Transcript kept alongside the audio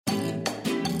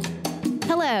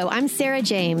Hello, I'm Sarah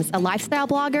James, a lifestyle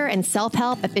blogger and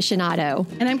self-help aficionado.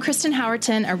 And I'm Kristen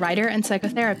Howerton, a writer and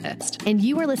psychotherapist. And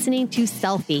you are listening to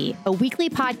Selfie, a weekly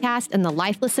podcast in the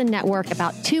Life Listen Network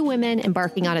about two women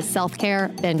embarking on a self-care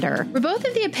bender. We're both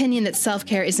of the opinion that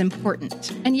self-care is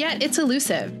important, and yet it's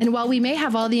elusive. And while we may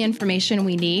have all the information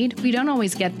we need, we don't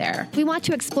always get there. We want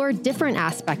to explore different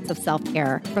aspects of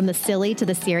self-care, from the silly to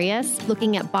the serious,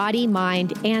 looking at body,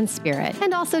 mind, and spirit,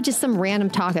 and also just some random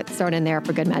topics thrown in there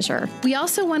for good measure. We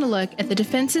also want to look at the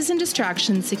defenses and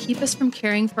distractions to keep us from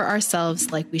caring for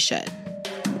ourselves like we should.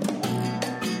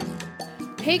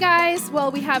 Hey guys,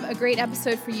 well, we have a great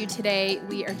episode for you today.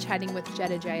 We are chatting with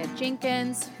Jedidiah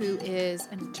Jenkins, who is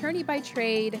an attorney by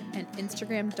trade, an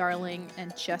Instagram darling,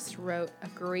 and just wrote a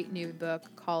great new book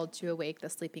called To Awake the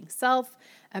Sleeping Self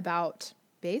about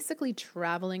basically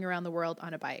traveling around the world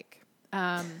on a bike.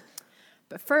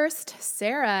 But first,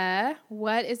 Sarah,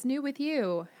 what is new with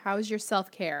you? How's your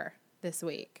self-care this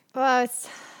week? Well, it's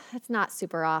not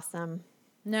super awesome.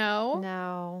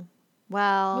 No?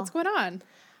 Well, What's going on?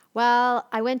 Well,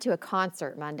 I went to a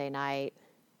concert Monday night,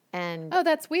 and Oh,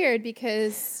 that's weird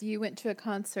because you went to a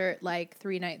concert like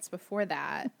 3 nights before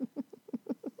that.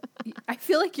 I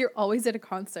feel like you're always at a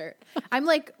concert. I'm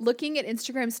like looking at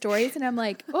Instagram stories and I'm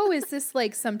like, oh, is this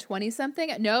like some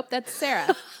 20-something? Nope, that's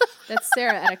Sarah. That's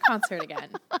Sarah at a concert again.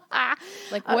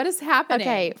 Like, what is happening?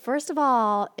 Okay, first of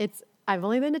all, I've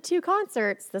only been to 2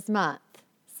 concerts this month,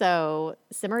 so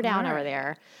simmer down over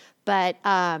there. But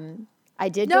I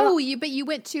did but you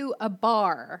went to a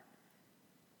bar.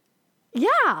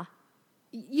 Yeah.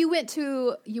 You went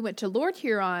to Lord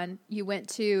Huron, you went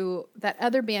to that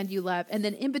other band you love, and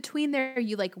then in between there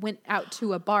you like went out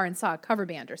to a bar and saw a cover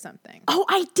band or something. Oh,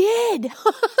 I did.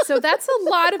 So that's a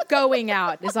lot of going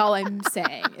out is all I'm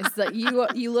saying. Is that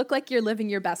you look like you're living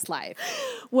your best life.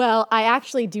 Well, I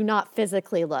actually do not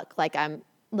physically look like I'm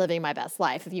living my best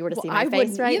life. If you were to see my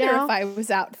face right now. I wouldn't either if I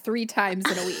was out 3 times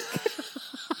in a week.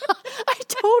 I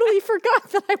totally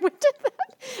forgot that I went to that.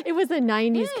 It was a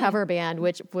 90s cover band,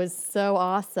 which was so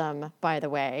awesome, by the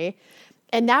way.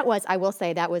 And I will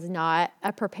say, that was not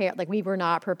we were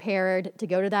not prepared to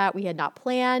go to that. We had not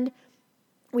planned.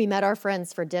 We met our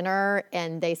friends for dinner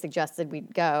and they suggested we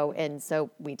go. And so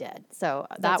we did. So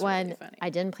that one really I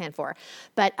didn't plan for.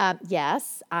 But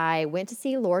yes, I went to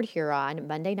see Lord Huron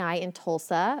Monday night in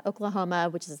Tulsa, Oklahoma,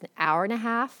 which is an hour and a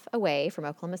half away from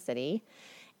Oklahoma City.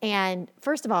 And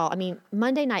first of all, I mean,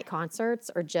 Monday night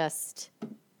concerts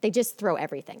they just throw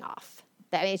everything off.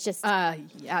 I mean, it's just...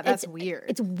 yeah, that's weird.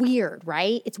 It's weird,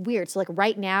 right? It's weird. So like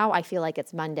right now, I feel like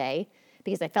it's Monday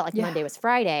because I felt like Monday was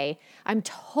Friday. I'm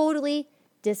totally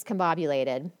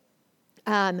discombobulated.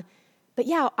 But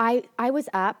yeah, I was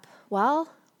up. Well,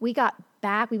 we got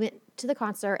back. We went to the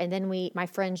concert and then my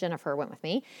friend Jennifer went with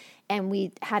me and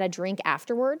we had a drink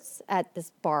afterwards at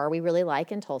this bar we really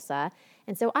like in Tulsa.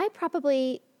 And so I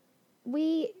probably...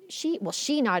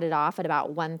 she nodded off at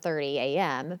about 1:30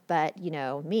 a.m., but,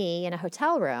 me in a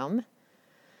hotel room,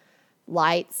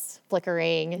 lights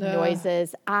flickering,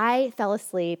 noises, I fell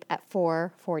asleep at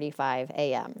 4:45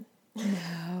 a.m.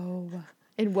 No.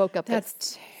 And woke up at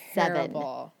 7.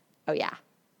 Terrible. Oh, yeah.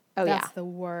 That's the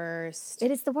worst. It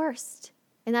is the worst.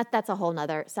 And that's a whole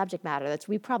nother subject matter.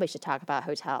 We probably should talk about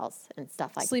hotels and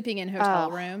stuff like that. Sleeping in hotel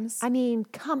rooms. I mean,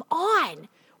 come on.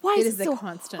 Why is it so a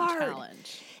constant hard?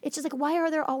 challenge. It's just like, why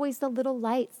are there always the little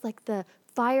lights, like the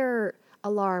fire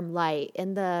alarm light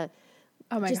and the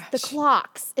the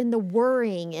clocks and the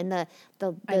whirring and the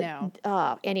I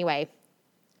know. Anyway,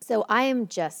 so I am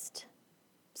just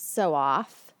so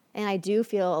off, and I do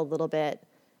feel a little bit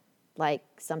like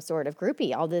some sort of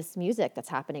groupie. All this music that's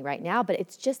happening right now, but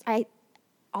it's just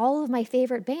all of my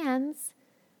favorite bands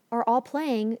are all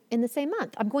playing in the same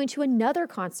month. I'm going to another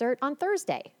concert on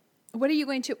Thursday. What are you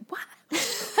going to?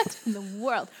 What in the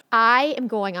world? I am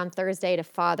going on Thursday to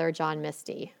Father John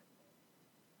Misty.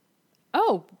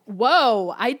 Oh,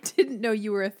 whoa. I didn't know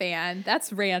you were a fan.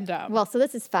 That's random. Well, so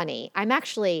this is funny. I'm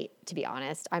actually, to be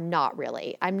honest, I'm not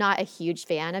really. I'm not a huge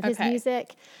fan of his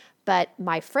music, but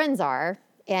my friends are,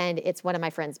 and it's one of my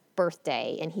friends'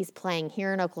 birthday, and he's playing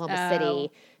here in Oklahoma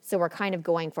City, so we're kind of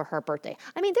going for her birthday.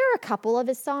 I mean, there are a couple of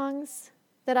his songs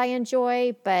that I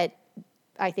enjoy, but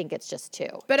I think it's just 2.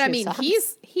 But I 2 mean,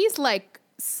 songs. he's like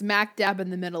smack dab in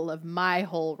the middle of my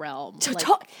whole realm.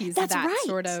 He's that's that right.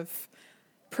 sort of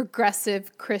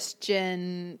progressive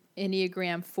Christian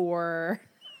Enneagram 4.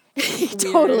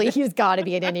 Totally, he's got to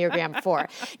be an Enneagram 4.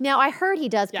 Now, I heard he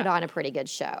does put on a pretty good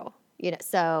show.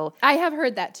 So I have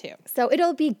heard that too. So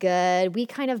it'll be good. We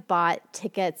kind of bought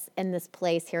tickets in this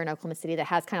place here in Oklahoma City that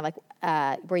has kind of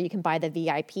like where you can buy the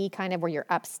VIP kind of where you're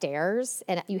upstairs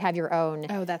and you have your own.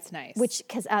 Oh, that's nice. Which,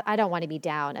 because I don't want to be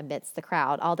down amidst the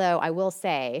crowd. Although I will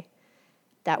say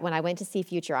that when I went to see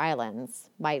Future Islands,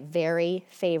 my very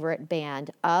favorite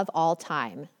band of all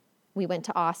time, we went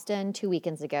to Austin 2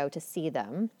 weekends ago to see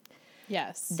them.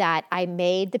 Yes. That I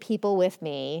made the people with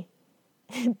me,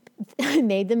 I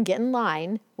made them get in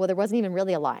line. Well, there wasn't even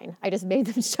really a line. I just made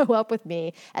them show up with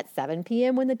me at 7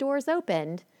 p.m. when the doors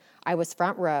opened. I was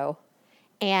front row.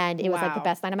 And it was like the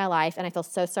best night of my life. And I feel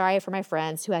so sorry for my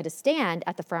friends who had to stand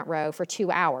at the front row for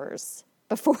 2 hours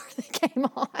before they came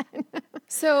on.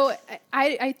 So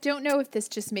I don't know if this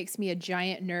just makes me a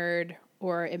giant nerd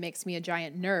or it makes me a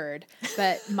giant nerd,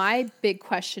 but my big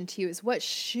question to you is what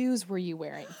shoes were you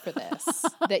wearing for this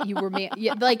that you were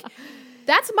like,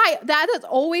 that is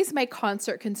always my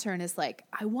concert concern is like,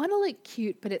 I want to look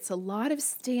cute, but it's a lot of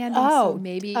standing. So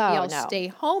maybe I'll stay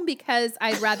home because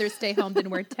I'd rather stay home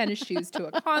than wear tennis shoes to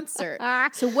a concert.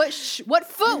 So what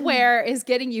footwear is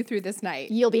getting you through this night?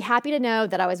 You'll be happy to know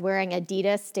that I was wearing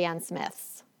Adidas Stan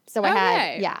Smiths. So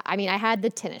I had the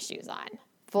tennis shoes on,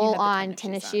 full on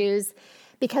tennis shoes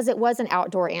because it was an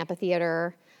outdoor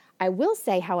amphitheater. I will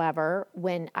say, however,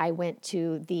 when I went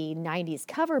to the 90s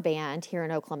cover band here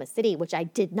in Oklahoma City, which I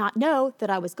did not know that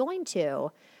I was going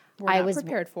to, I was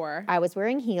prepared for. I was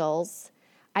wearing heels.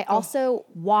 I also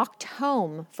walked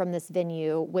home from this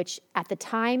venue, which at the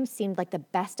time seemed like the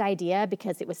best idea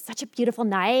because it was such a beautiful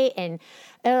night and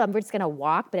I'm just going to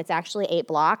walk, but it's actually 8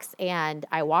 blocks. And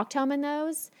I walked home in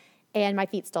those and my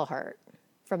feet still hurt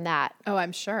from that. Oh,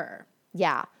 I'm sure.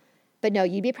 Yeah. But no,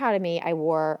 you'd be proud of me. I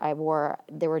wore,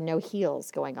 there were no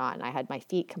heels going on. I had my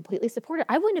feet completely supported.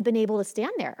 I wouldn't have been able to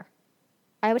stand there.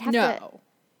 I would have to,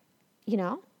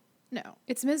 No,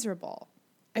 it's miserable.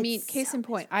 I mean, case in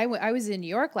point, I was in New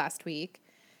York last week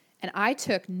and I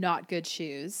took not good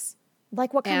shoes.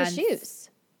 Like what kind of shoes?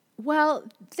 Well,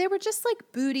 they were just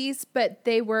like booties, but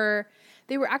they were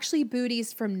actually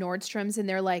booties from Nordstrom's and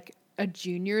they're like a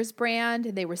juniors brand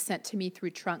and they were sent to me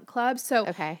through Trunk Club. So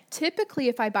typically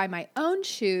if I buy my own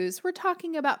shoes, we're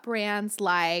talking about brands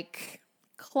like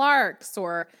Clark's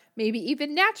or maybe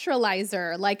even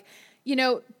Naturalizer, like,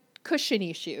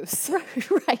 cushiony shoes.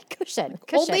 Right, cushion.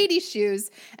 Old lady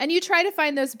shoes. And you try to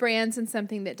find those brands in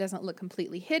something that doesn't look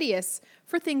completely hideous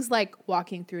for things like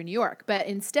walking through New York. But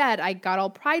instead, I got all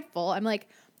prideful. I'm like,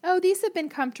 oh, these have been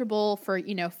comfortable for,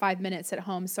 5 minutes at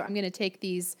home. So I'm going to take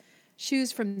these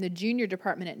shoes from the junior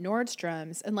department at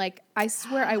Nordstrom's. And like, I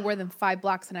swear I wore them 5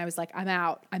 blocks and I was like, I'm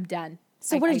out. I'm done.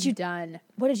 So what did you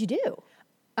do?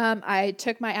 I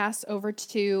took my ass over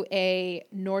to a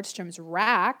Nordstrom's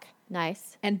rack.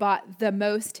 Nice. And bought the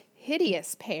most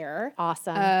hideous pair.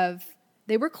 Awesome.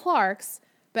 They were Clark's,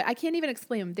 but I can't even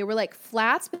explain them. They were like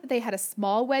flats, but they had a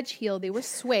small wedge heel. They were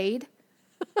suede.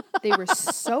 They were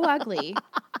so ugly.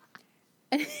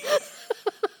 And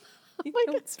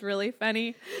it's really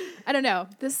funny. I don't know.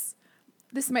 This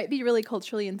might be really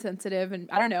culturally insensitive, and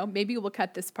I don't know. Maybe we'll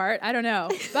cut this part. I don't know.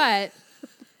 But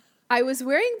I was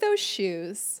wearing those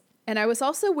shoes. And I was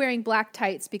also wearing black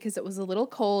tights because it was a little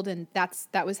cold and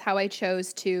that was how I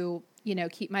chose to,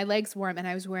 keep my legs warm. And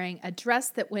I was wearing a dress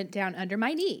that went down under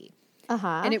my knee.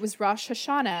 And it was Rosh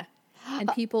Hashanah.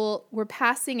 And people were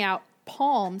passing out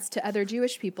palms to other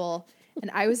Jewish people.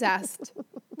 And I was asked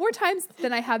more times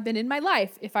than I have been in my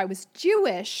life if I was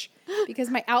Jewish because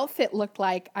my outfit looked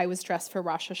like I was dressed for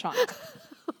Rosh Hashanah.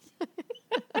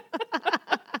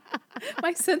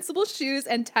 My sensible shoes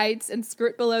and tights and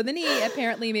skirt below the knee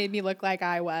apparently made me look like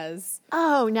I was.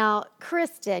 Oh, now,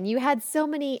 Kristen, you had so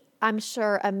many, I'm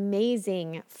sure,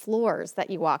 amazing floors that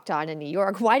you walked on in New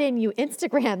York. Why didn't you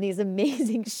Instagram these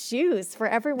amazing shoes for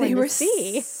everyone to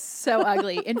see? They were so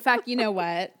ugly. In fact, you know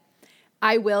what?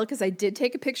 I will, because I did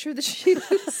take a picture of the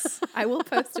shoes. I will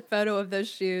post a photo of those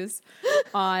shoes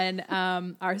on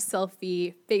our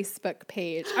Selfie Facebook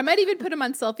page. I might even put them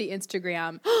on Selfie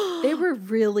Instagram. They were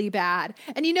really bad.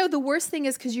 And the worst thing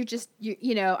is because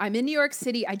I'm in New York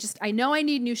City. I know I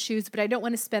need new shoes, but I don't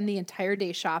want to spend the entire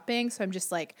day shopping. So I'm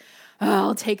just like,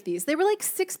 I'll take these. They were like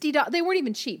 $60. They weren't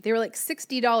even cheap. They were like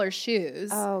 $60 shoes.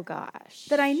 Oh, gosh.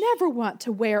 That I never want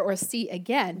to wear or see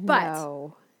again. But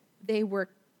they were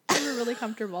really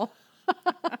comfortable.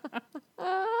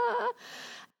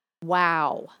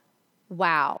 Wow.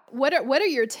 What are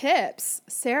your tips,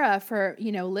 Sarah, for,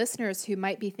 listeners who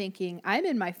might be thinking, I'm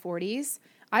in my 40s.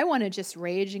 I want to just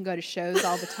rage and go to shows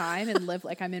all the time and live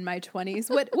like I'm in my 20s.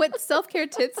 What self-care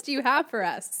tips do you have for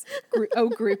us?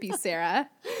 Groupie Sarah.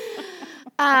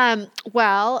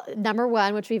 Well, number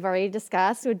one, which we've already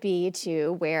discussed, would be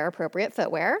to wear appropriate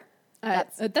footwear.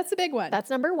 That's a big one. That's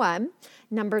number one.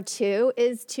 Number two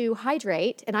is to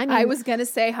hydrate. And I was going to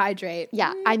say hydrate.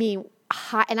 Yeah. I mean,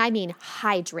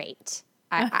 hydrate.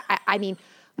 I mean,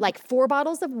 like 4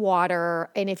 bottles of water.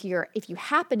 And if you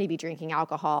happen to be drinking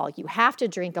alcohol, you have to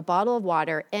drink a bottle of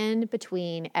water in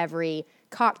between every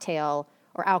cocktail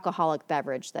or alcoholic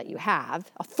beverage that you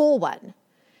have, a full one,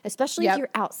 especially if you're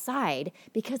outside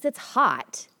because it's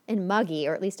hot and muggy,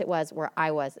 or at least it was where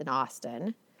I was in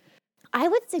Austin. I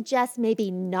would suggest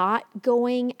maybe not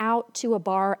going out to a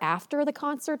bar after the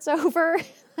concert's over.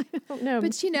 I don't know.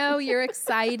 But you're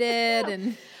excited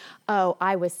and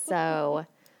I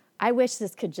wish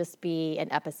this could just be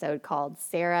an episode called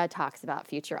Sarah Talks About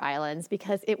Future Islands,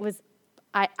 because it was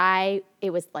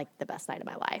like the best night of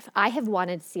my life. I have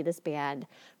wanted to see this band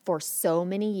for so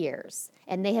many years,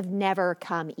 and they have never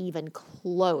come even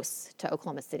close to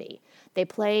Oklahoma City. They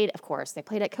played at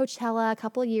Coachella a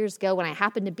couple of years ago when I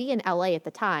happened to be in LA at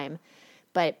the time,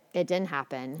 but it didn't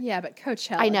happen. Yeah, but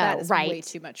Coachella, I know, that is right? way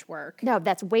too much work. No,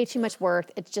 that's way too much work.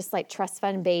 It's just like trust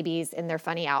fund babies in their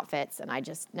funny outfits, and I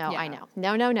know.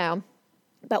 No.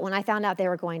 But when I found out they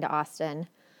were going to Austin,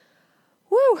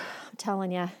 woo, I'm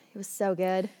telling you, it was so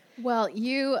good. Well,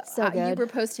 you were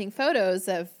posting photos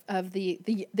of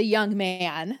the young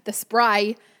man, the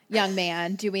spry young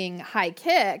man doing high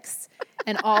kicks,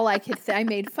 and I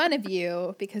made fun of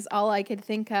you because all I could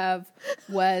think of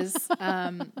was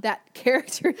that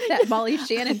character that Molly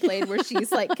Shannon played where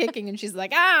she's like kicking and she's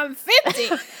like, I'm 50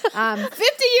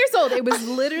 years old. It was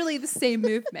literally the same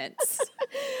movements.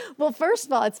 Well, first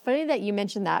of all, it's funny that you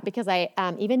mentioned that because I,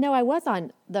 even though I was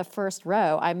on the first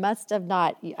row, I must have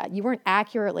not, you weren't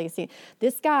accurately seeing.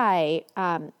 This guy,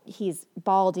 he's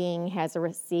balding, has a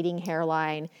receding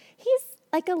hairline. He's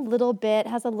like has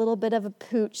a little bit of a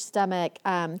pooch stomach.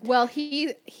 Well,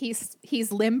 he's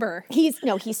limber. He's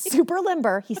super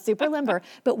limber. He's super limber.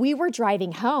 But we were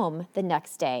driving home the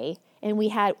next day, and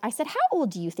I said, how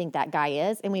old do you think that guy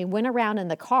is? And we went around in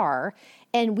the car,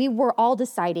 and we were all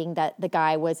deciding that the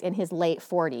guy was in his late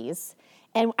 40s.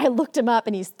 And I looked him up,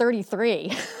 and he's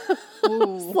 33.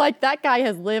 It's like that guy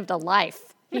has lived a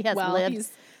life. He has lived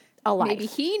a life. Maybe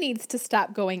he needs to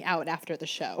stop going out after the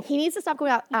show. He needs to stop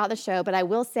going out the show, but I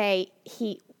will say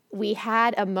we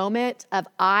had a moment of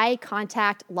eye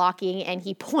contact locking, and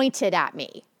he pointed at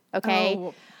me, okay?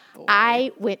 Oh, boy.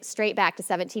 I went straight back to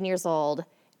 17 years old.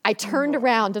 I turned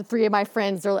around to 3 of my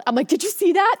friends. I'm like, did you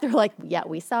see that? They're like, yeah,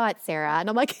 we saw it, Sarah. And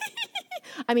I'm like,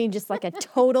 I mean, just like a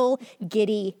total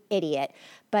giddy idiot.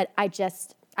 But I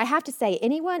have to say,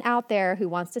 anyone out there who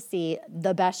wants to see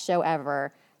the best show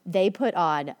ever, they put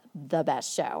on the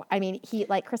best show. I mean, he,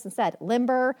 like Kristen said,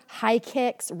 limber, high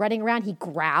kicks, running around. He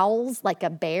growls like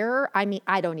a bear. I mean,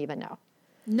 I don't even know.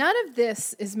 None of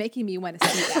this is making me want to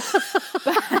see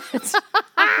that. But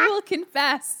I will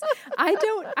confess, I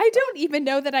don't even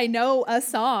know that I know a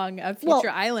song of Future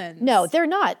Islands. No, they're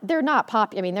not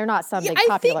popular. I mean, they're not some big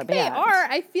popular band. I think they are.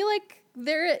 I feel like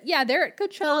they're at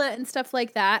Coachella and stuff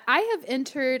like that.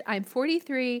 I'm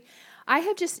 43. I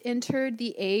have just entered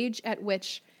the age at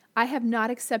which I have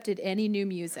not accepted any new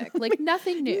music. Like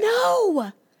nothing new.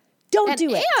 No, don't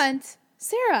do it. And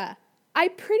Sarah, I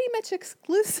pretty much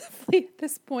exclusively at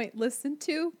this point listen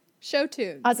to show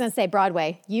tunes. I was going to say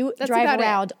Broadway. That's drive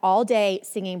around all day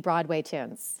singing Broadway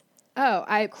tunes. Oh,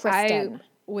 I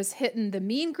was hitting the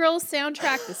Mean Girls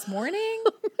soundtrack this morning.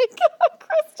 Oh my God,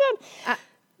 Kristen.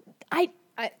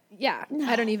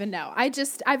 I don't even know.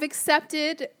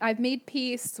 I've made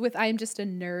peace with I'm just a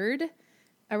nerd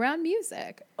around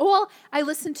music. Well, I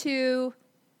listen to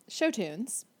show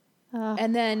tunes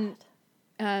and then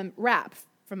rap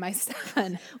from my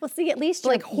son. Well, see, at least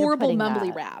like horrible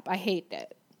mumbly rap. I hate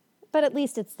it. But at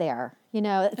least it's there.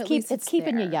 It's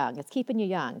keeping you young. It's keeping you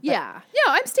young. Yeah.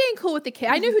 No, I'm staying cool with the kid.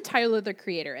 I know who Tyler, the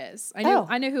Creator, is. I know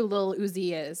who Lil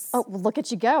Uzi is. Oh, well, look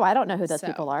at you go. I don't know who those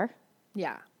people are.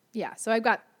 Yeah. Yeah. So I've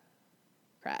got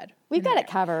Brad. We've got it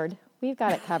covered. We've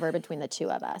got it covered between the two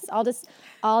of us.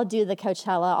 I'll do the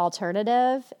Coachella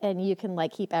alternative, and you can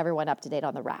keep everyone up to date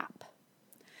on the rap.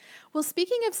 Well,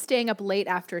 speaking of staying up late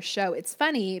after a show, it's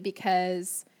funny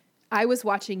because I was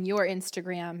watching your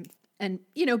Instagram and,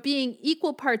 being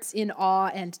equal parts in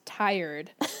awe and tired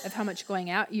of how much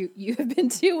going out you have been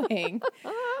doing.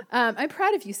 I'm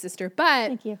proud of you, sister. But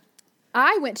thank you.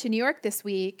 I went to New York this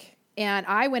week and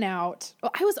I went out.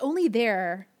 Well, I was only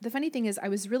there. The funny thing is I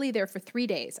was really there for 3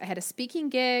 days. I had a speaking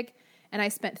gig and I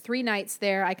spent 3 nights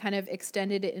there. I kind of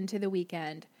extended it into the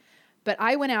weekend. But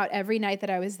I went out every night that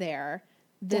I was there.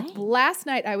 The last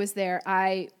night I was there,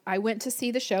 I went to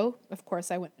see the show. Of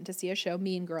course, I went to see a show,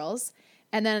 Mean Girls.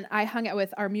 And then I hung out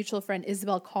with our mutual friend,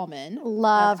 Isabel Coleman.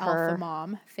 Love of her. Alpha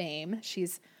Mom fame.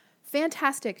 She's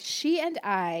fantastic. She and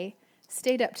I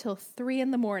stayed up till 3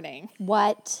 a.m.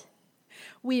 What?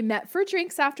 We met for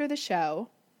drinks after the show.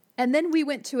 And then we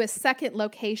went to a second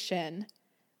location,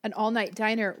 an all-night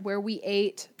diner, where we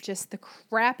ate just the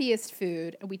crappiest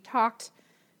food. And we talked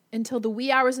until the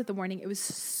wee hours of the morning. It was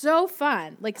so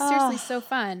fun. Like, seriously, so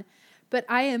fun. But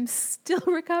I am still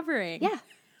recovering. Yeah.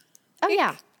 Oh,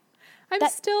 yeah. I'm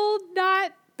still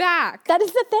not back. That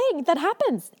is the thing that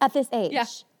happens at this age. Yeah.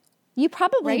 You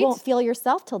probably Right? won't feel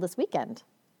yourself till this weekend.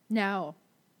 No.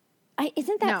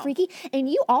 Isn't that No. freaky? And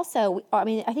you also, I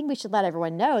mean, I think we should let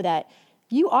everyone know that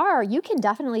you can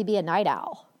definitely be a night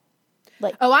owl.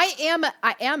 Like, Oh, I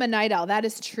am a night owl. That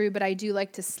is true, but I do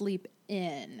like to sleep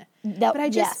in. that, But I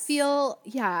just yes. feel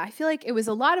like it was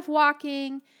a lot of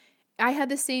walking. I had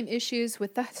the same issues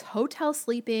with the hotel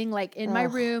sleeping. Like in my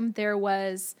room, there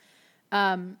was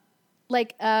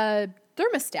like a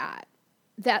thermostat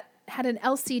that had an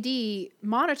LCD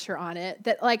monitor on it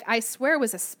that, like, I swear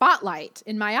was a spotlight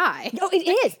in my eye. No, it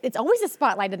is. It's always a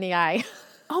spotlight in the eye.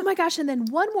 Oh my gosh. And then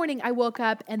one morning I woke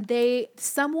up and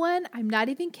someone, I'm not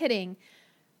even kidding,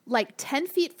 like 10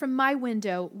 feet from my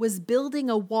window was building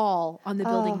a wall on the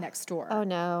building next door. Oh,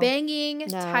 no. Banging No.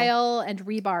 tile and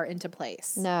rebar into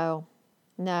place. No.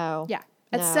 Yeah.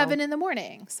 At 7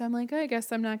 a.m. So I'm like, I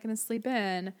guess I'm not going to sleep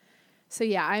in. So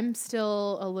yeah, I'm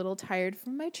still a little tired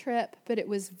from my trip, but it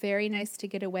was very nice to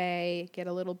get away, get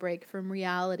a little break from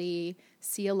reality,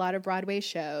 see a lot of Broadway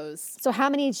shows. So how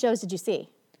many shows did you see?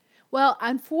 Well,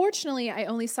 unfortunately, I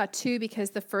only saw 2 because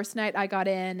the first night I got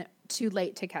in too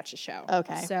late to catch a show.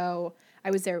 Okay. So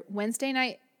I was there Wednesday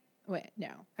night.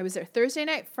 I was there Thursday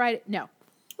night, Friday. No.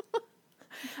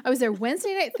 I was there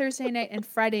Wednesday night, Thursday night, and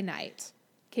Friday night.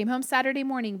 Came home Saturday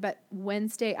morning, but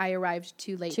Wednesday I arrived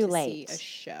too late to see a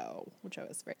show, which I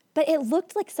was very... But it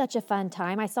looked like such a fun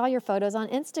time. I saw your photos on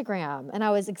Instagram, and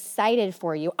I was excited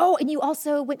for you. Oh, and you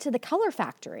also went to the Color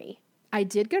Factory. I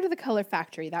did go to the Color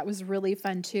Factory. That was really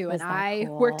fun, too. Was And that I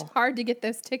cool? worked hard to get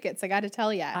those tickets, I got to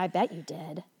tell you. I bet you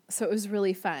did. So it was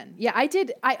really fun. Yeah, I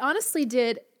did. I honestly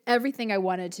did everything I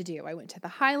wanted to do. I went to the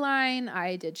High Line.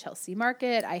 I did Chelsea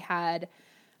Market. I had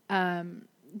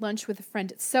lunch with a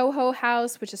friend at Soho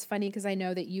House, which is funny because I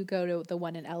know that you go to the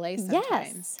one in LA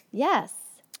sometimes. Yes.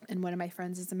 And one of my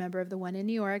friends is a member of the one in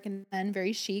New York, and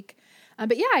very chic.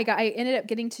 But yeah, I ended up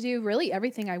getting to do really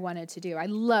everything I wanted to do. I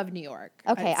love New York.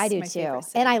 Okay, It's I do my too. favorite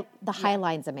city. And the High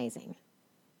Line's amazing.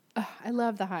 Oh, I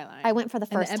love the High Line. I went for the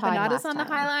first and the time empanadas last on the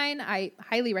time. High Line, I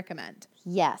highly recommend.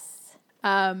 Yes.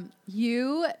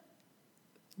 You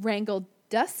wrangled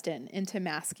Dustin into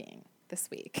masking this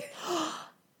week.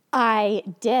 I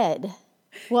did.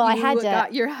 Well, I had to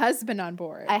got your husband on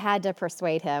board. I had to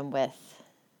persuade him with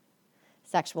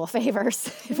sexual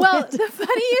favors. Well, the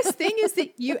funniest thing is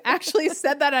that you actually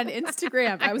said that on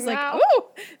Instagram. I was like,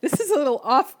 oh, this is a little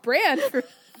off-brand for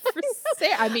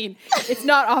Sarah. I mean, it's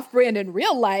not off-brand in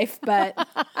real life, but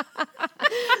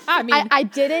I mean, I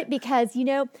did it because,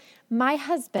 my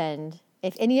husband,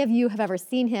 if any of you have ever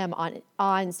seen him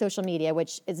on social media,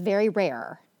 which is very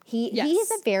rare, he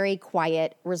is a very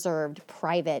quiet, reserved,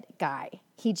 private guy.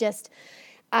 He just,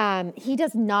 he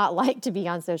does not like to be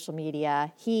on social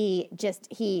media. He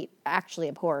actually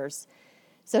abhors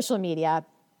social media.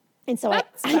 And so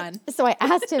That's fun. So I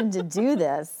asked him to do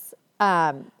this.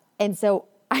 And so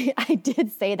I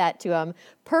did say that to him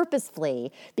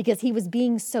purposefully because he was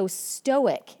being so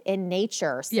stoic in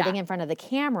nature, sitting in front of the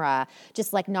camera,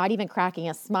 just like not even cracking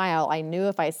a smile. I knew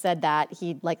if I said that,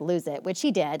 he'd like lose it, which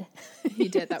he did. he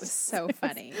did. That was so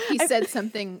funny. He said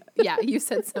something. Yeah, you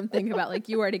said something about like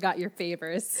you already got your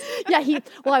favors.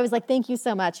 Well, I was like, thank you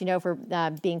so much, for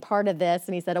being part of this.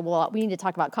 And he said, well, we need to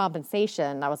talk about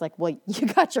compensation. I was like, well, you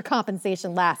got your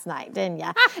compensation last night, didn't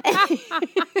you? And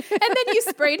then you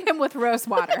sprayed him with rose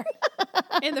water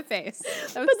in the face.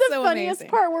 That was But the so funniest amazing.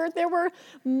 part were there were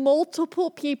multiple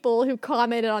people who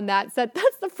commented on that, said,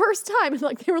 that's the first time. And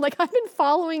they were like, I've been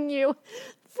following you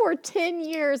for 10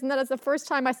 years, and that is the first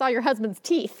time I saw your husband's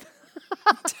teeth.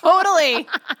 Totally.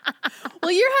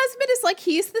 Well, your husband is like,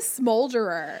 he's the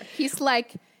smolderer.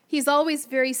 He's always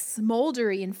very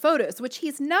smoldery in photos, which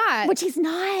he's not.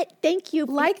 Thank you.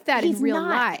 Like that in real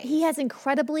life. He has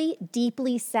incredibly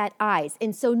deeply set eyes.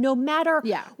 And so no matter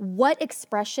what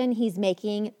expression he's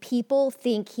making, people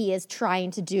think he is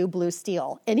trying to do Blue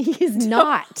Steel. And he is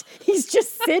not. He's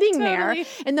just sitting there.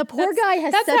 And the poor guy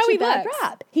has such a bad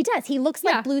rap. He does. He looks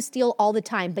like Blue Steel all the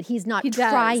time, but he's not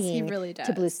trying He really does.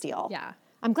 to Blue Steel. Yeah.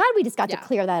 I'm glad we just got to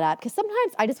clear that up, because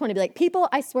sometimes I just want to be like, people,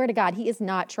 I swear to God, he is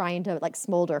not trying to like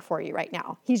smolder for you right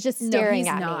now. He's just staring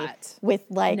at me with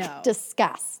like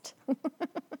disgust.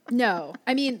 No,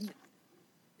 I mean,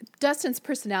 Dustin's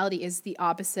personality is the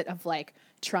opposite of like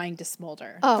trying to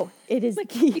smolder. Oh, it is.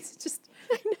 Like he's just,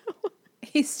 I know.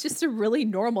 He's just a really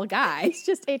normal guy. He's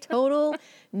just a total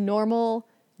normal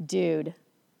dude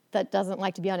that doesn't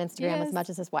like to be on Instagram as much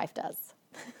as his wife does.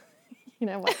 You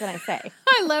know, what can I say?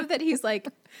 I love that he's like,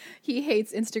 he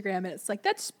hates Instagram, and it's like,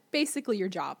 that's basically your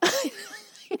job.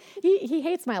 He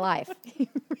hates my life. He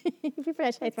pretty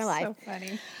much hates my life. So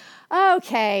funny.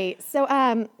 Okay, so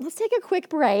let's take a quick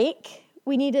break.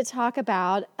 We need to talk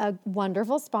about a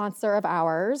wonderful sponsor of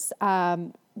ours.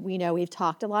 We know we've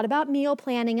talked a lot about meal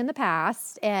planning in the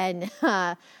past, and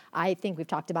I think we've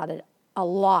talked about it a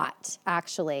lot,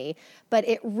 actually. But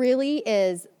it really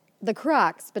is the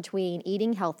crux between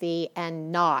eating healthy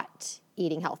and not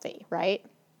eating healthy, right?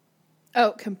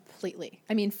 Oh, completely.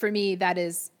 I mean, for me, that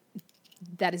is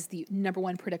the number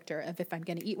one predictor of if I'm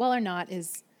going to eat well or not,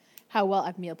 is how well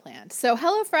I've meal planned. So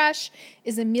HelloFresh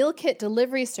is a meal kit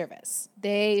delivery service.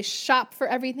 They shop for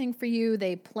everything for you.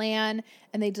 They plan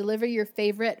and they deliver your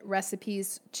favorite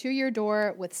recipes to your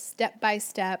door with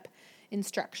step-by-step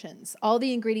instructions. All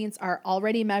the ingredients are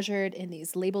already measured in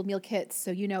these labeled meal kits,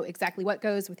 so you know exactly what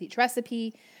goes with each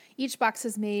recipe. Each box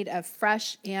is made of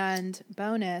fresh and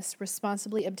bonus,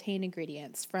 responsibly obtained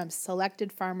ingredients from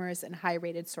selected farmers and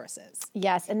high-rated sources.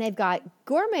 Yes, and they've got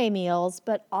gourmet meals,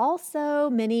 but also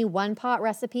mini one-pot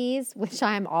recipes, which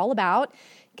I'm all about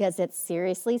because it's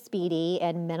seriously speedy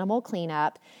and minimal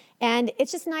cleanup. And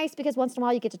it's just nice because once in a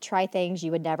while you get to try things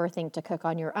you would never think to cook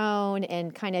on your own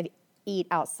and kind of eat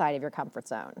outside of your comfort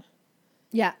zone.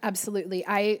 Yeah, absolutely.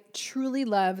 I truly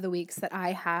love the weeks that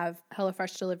I have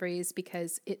HelloFresh deliveries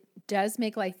because it does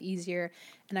make life easier.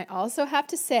 And I also have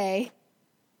to say,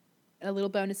 a little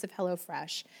bonus of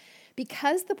HelloFresh,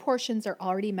 because the portions are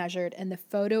already measured and the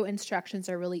photo instructions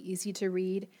are really easy to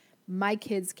read, my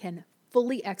kids can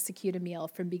fully execute a meal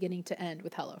from beginning to end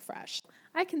with HelloFresh.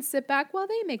 I can sit back while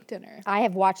they make dinner. I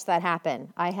have watched that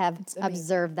happen. I have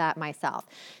observed that myself.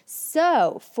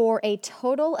 So for a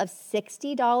total of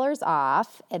 $60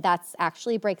 off, that's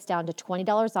actually breaks down to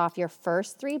 $20 off your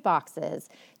first 3 boxes,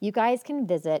 you guys can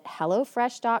visit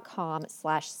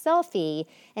HelloFresh.com/selfie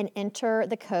and enter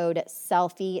the code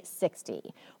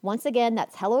selfie60. Once again,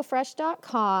 that's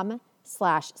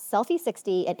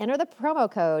HelloFresh.com/selfie60 and enter the promo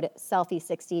code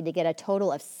selfie60 to get a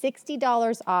total of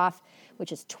 $60 off,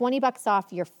 which is $20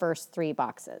 off your first 3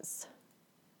 boxes.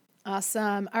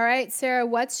 Awesome. All right, Sarah,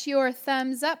 what's your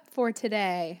thumbs up for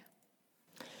today?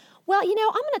 Well, I'm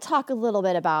going to talk a little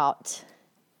bit about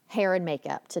hair and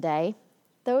makeup today.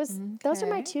 Those are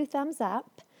my 2 thumbs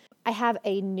up. I have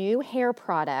a new hair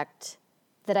product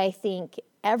that I think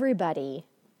everybody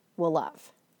will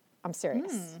love. I'm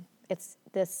serious. It's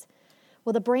this,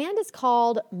 well, the brand is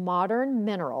called Modern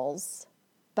Minerals,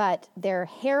 but their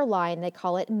hairline, they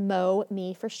call it Mo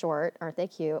Me for short. Aren't they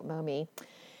cute? Mo Me.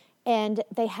 And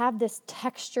they have this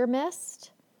texture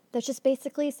mist that's just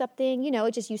basically something,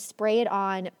 it just you spray it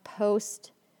on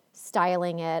post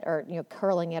styling it or,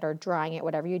 curling it or drying it,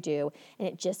 whatever you do. And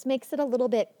it just makes it a little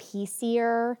bit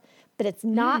piecier, but it's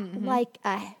not like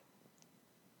a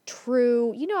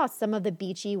true, how some of the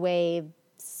beachy wave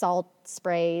salt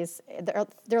sprays,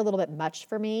 they're a little bit much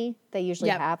for me. They usually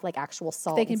have like actual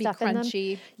salt they can and stuff be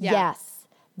crunchy. in them. Yeah. Yes.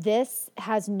 This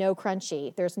has no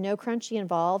crunchy. There's no crunchy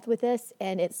involved with this,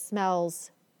 and it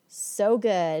smells so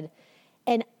good.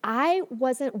 And I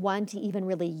wasn't one to even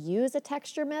really use a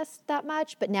texture mist that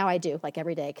much, but now I do, like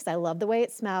every day, because I love the way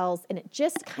it smells. And it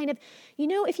just kind of,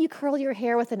 if you curl your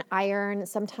hair with an iron,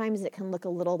 sometimes it can look a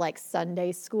little like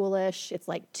Sunday schoolish. It's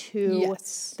like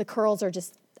the curls are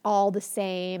just all the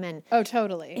same. And oh,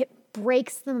 totally. It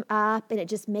breaks them up, and it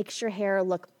just makes your hair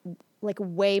look like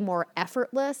way more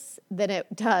effortless than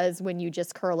it does when you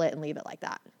just curl it and leave it like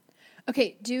that.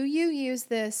 Okay, do you use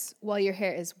this while your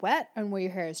hair is wet and while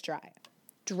your hair is dry?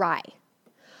 Dry.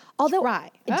 Although dry.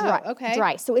 Okay.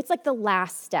 Dry. So it's like the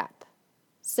last step.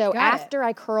 So after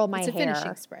I curl my hair. It's a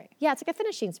finishing spray. Yeah, it's like a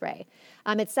finishing spray.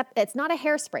 It's not a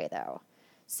hairspray though.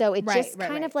 So it just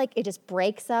kind of like, it just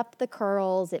breaks up the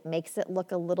curls. It makes it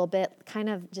look a little bit kind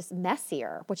of just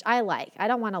messier, which I like. I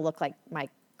don't want to look like my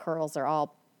curls are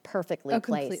all perfectly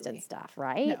placed and stuff,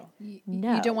 right?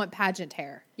 No. You don't want pageant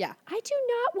hair. Yeah. I do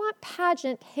not want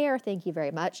pageant hair. Thank you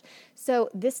very much. So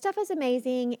this stuff is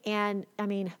amazing. And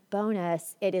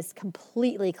bonus, it is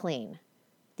completely clean.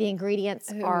 The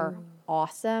ingredients are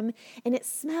awesome. And it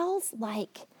smells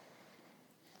like,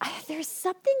 there's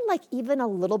something like even a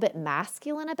little bit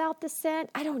masculine about the scent.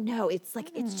 I don't know. It's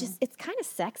like, it's kind of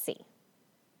sexy.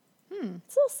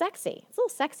 It's a little sexy. It's a little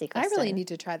sexy, I Kristen. really need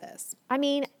to try this. I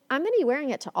mean, I'm going to be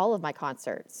wearing it to all of my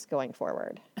concerts going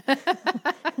forward.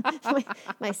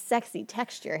 my sexy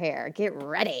texture hair. Get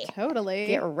ready. Totally.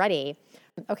 Get ready.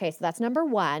 Okay, so that's number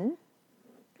 1.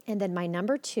 And then my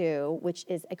number 2, which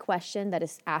is a question that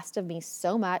is asked of me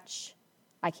so much,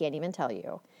 I can't even tell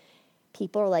you.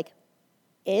 People are like,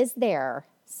 is there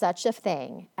such a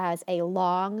thing as a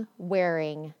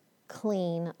long-wearing,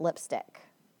 clean lipstick?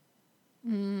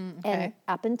 Okay. And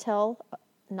up until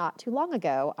not too long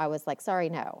ago, I was like, sorry,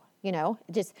 no. You know,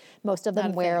 just most of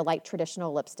them wear like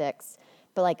traditional lipsticks.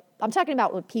 But like, I'm talking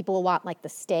about when people want like the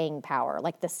staying power,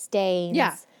 like the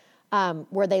stains,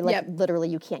 where they like literally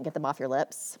you can't get them off your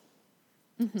lips.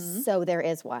 So there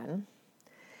is one.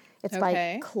 It's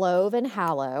by Clove and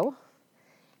Hallow.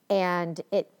 And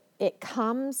it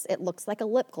comes, it looks like a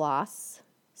lip gloss.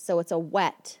 So it's a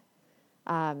wet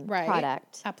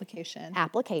product. Application.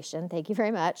 Thank you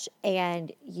very much.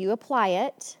 And you apply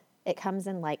it. It comes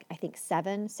in like, I think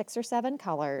 6 or 7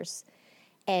 colors.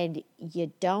 And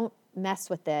you don't mess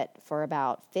with it for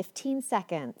about 15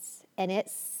 seconds. And it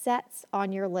sets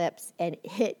on your lips and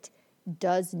it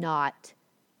does not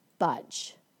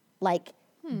budge. Like,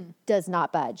 does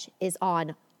not budge. Is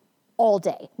on all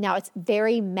day. Now, it's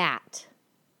very matte,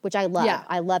 which I love.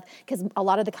 I love, because a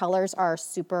lot of the colors are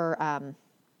super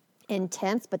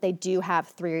intense, but they do have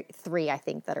three, I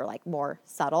think, that are like more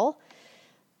subtle.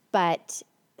 But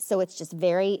so it's just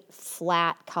very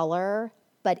flat color,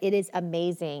 but it is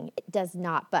amazing. It does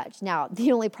not budge. Now,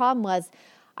 the only problem was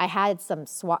I had some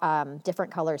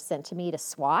different colors sent to me to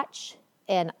swatch,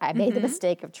 and I made the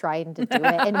mistake of trying to do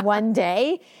it in one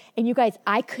day. And you guys,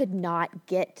 I could not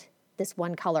get this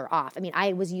one color off. I mean,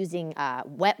 I was using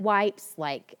wet wipes,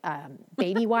 like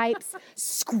baby wipes,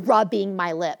 scrubbing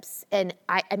my lips. And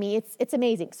I mean, it's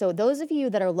amazing. So those of you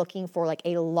that are looking for like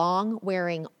a long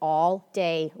wearing all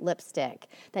day lipstick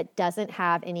that doesn't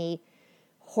have any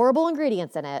horrible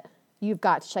ingredients in it, you've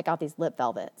got to check out these lip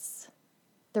velvets.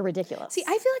 They're ridiculous. See,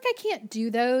 I feel like I can't do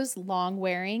those long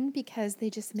wearing because they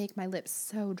just make my lips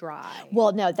so dry.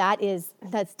 Well, no,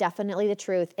 that's definitely the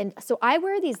truth. And so I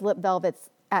wear these lip velvets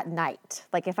at night,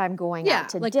 like if I'm going out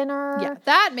to dinner. Yeah,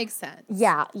 that makes sense.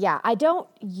 Yeah. I don't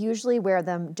usually wear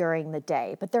them during the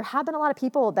day, but there have been a lot of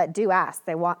people that do ask.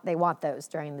 They want those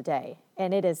during the day,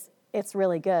 and it's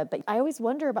really good. But I always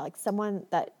wonder about like someone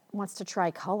that wants to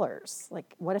try colors.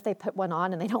 Like, what if they put one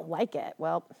on and they don't like it?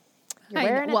 Well, you're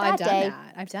wearing it that day.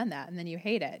 I've done that, and then you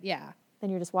hate it. Yeah. Then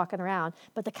you're just walking around.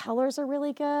 But the colors are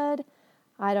really good.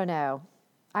 I don't know.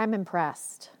 I'm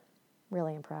impressed.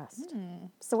 Really impressed.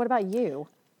 So what about you?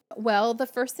 Well, the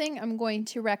first thing I'm going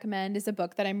to recommend is a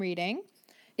book that I'm reading.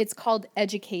 It's called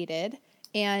Educated,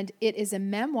 and it is a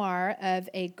memoir of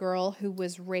a girl who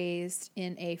was raised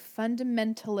in a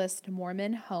fundamentalist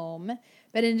Mormon home.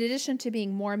 But in addition to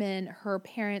being Mormon, her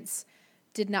parents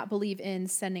did not believe in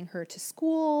sending her to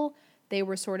school. They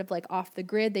were sort of like off the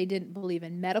grid. They didn't believe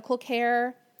in medical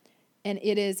care. And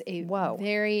it is a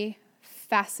very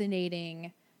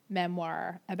fascinating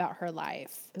memoir about her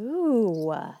life.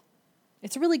 Ooh.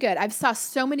 It's really good. I've saw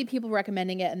so many people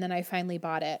recommending it, and then I finally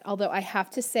bought it. Although I have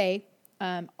to say,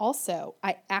 also,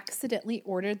 I accidentally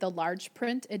ordered the large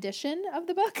print edition of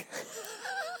the book.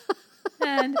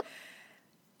 And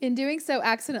in doing so,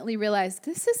 accidentally realized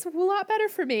this is a lot better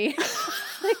for me.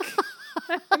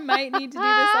 Like, I might need to do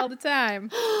this all the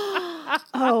time.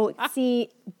 Oh, see,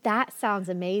 that sounds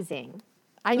amazing.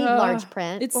 I need large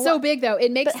print. It's so big, though.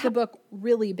 It makes the book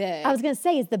really big. I was going to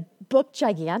say, is the book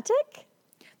gigantic?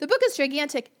 The book is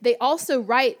gigantic. They also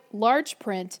write large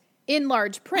print in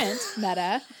large print,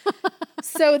 Meta,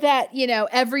 so that, you know,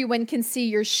 everyone can see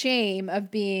your shame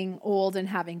of being old and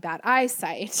having bad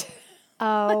eyesight.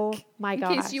 Oh, my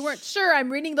gosh. In case you weren't sure,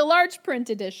 I'm reading the large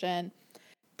print edition.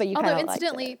 But you Although,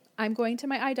 incidentally, I'm going to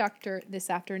my eye doctor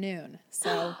this afternoon,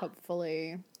 so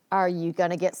hopefully. Are you going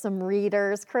to get some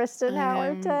readers, Kristen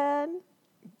Howerton?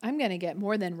 I'm going to get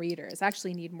more than readers. I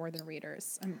actually need more than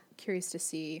readers. I'm curious to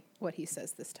see what he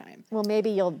says this time. Well,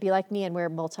 maybe you'll be like me and wear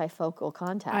multifocal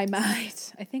contacts. I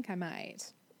might. I think I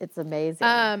might. It's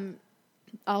amazing.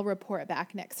 I'll report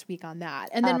back next week on that.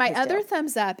 And then my other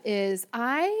thumbs up is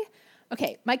my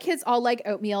kids all like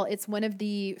oatmeal. It's one of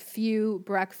the few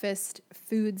breakfast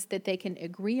foods that they can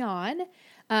agree on.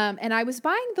 And I was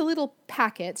buying the little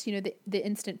packets, you know, the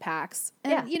instant packs.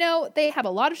 And, you know, they have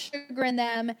a lot of sugar in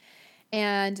them.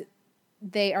 And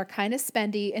they are kind of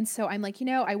spendy. And so I'm like, you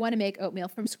know, I want to make oatmeal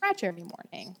from scratch every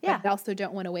morning. But I also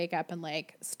don't want to wake up and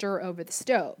like stir over the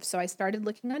stove. So I started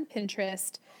looking on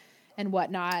Pinterest and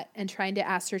whatnot, and trying to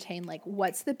ascertain like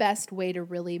what's the best way to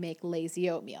really make lazy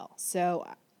oatmeal. So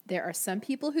there are some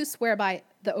people who swear by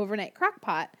the overnight crock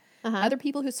pot, other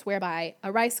people who swear by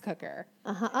a rice cooker.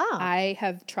 I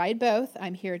have tried both.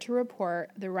 I'm here to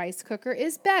report the rice cooker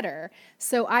is better.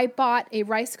 So I bought a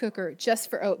rice cooker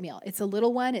just for oatmeal. It's a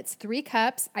little one. It's 3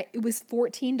 cups. It was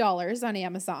 $14 on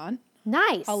Amazon.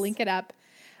 Nice. I'll link it up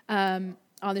on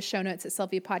the show notes at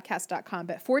selfiepodcast.com.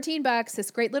 But $14,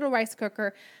 this great little rice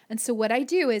cooker. And so what I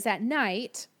do is at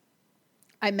night,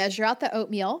 I measure out the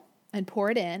oatmeal and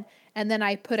pour it in. And then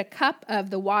I put a cup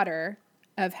of the water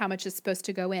of how much is supposed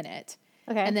to go in it.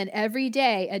 Okay. And then every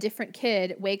day a different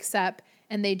kid wakes up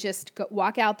and they just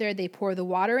walk out there, they pour the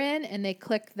water in and they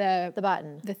click the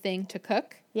button, the thing to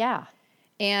cook. Yeah.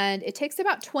 And it takes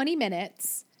about 20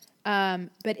 minutes,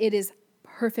 but it is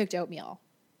perfect oatmeal.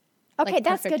 Okay, Like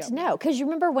that's perfect good to know. Because you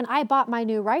remember when I bought my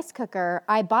new rice cooker,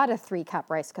 I bought a 3-cup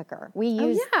rice cooker. We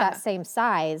used that same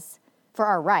size for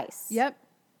our rice. Yep.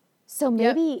 So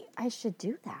maybe I should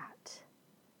do that.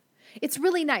 It's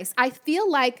really nice. I feel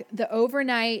like the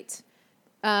overnight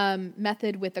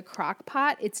method with the crock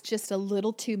pot, it's just a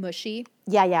little too mushy.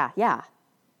 Yeah.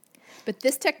 But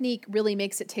this technique really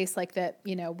makes it taste like the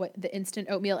instant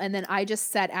oatmeal. And then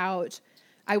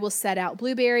I will set out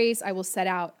blueberries, I will set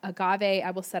out agave,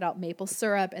 I will set out maple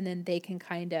syrup, and then they can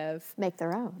kind of make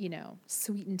their own,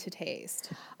 sweeten to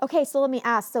taste. Okay, so let me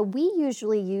ask. So we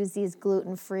usually use these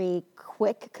gluten-free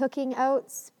quick cooking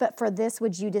oats, but for this,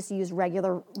 would you just use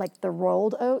regular, like the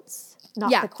rolled oats? Not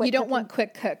the quick you don't cooking? want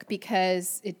quick cook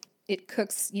because it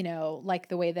cooks, like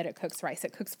the way that it cooks rice.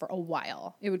 It cooks for a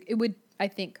while. It would I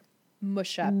think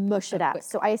mush it up.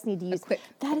 So I just need to use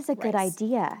that is a good rice.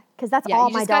 idea because that's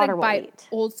all my daughter will eat.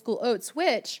 Old school oats,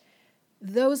 which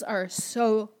those are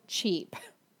so cheap.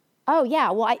 Oh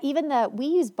yeah, well we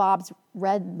use Bob's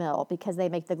Red Mill because they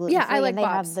make the gluten free. I like and they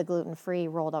Bob's. have the gluten free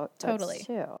rolled oats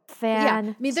too.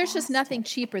 I mean, there's just nothing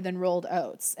cheaper than rolled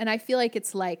oats, and I feel like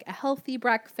it's like a healthy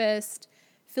breakfast,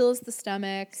 fills the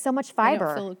stomach, so much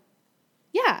fiber.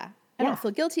 I don't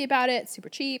feel guilty about it. Super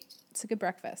cheap. It's a good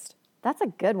breakfast. That's a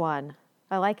good one.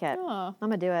 I like it. Oh. I'm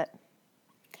going to do it.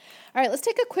 All right, let's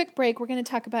take a quick break. We're going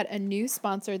to talk about a new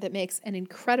sponsor that makes an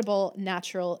incredible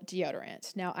natural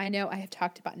deodorant. Now, I know I have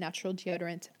talked about natural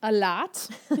deodorant a lot.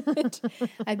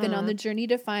 I've been on the journey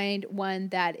to find one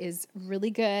that is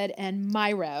really good, and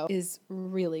Myro is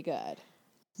really good.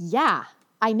 Yeah,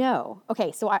 I know.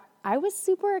 Okay, so I was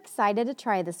super excited to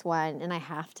try this one, and I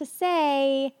have to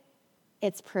say,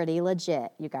 it's pretty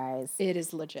legit, you guys. It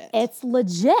is legit. It's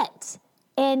legit.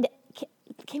 And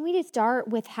can we just start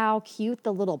with how cute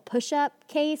the little push-up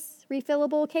case,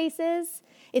 refillable case is?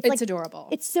 It's adorable.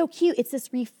 It's so cute. It's this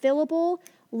refillable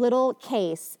little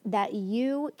case that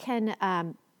you can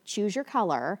choose your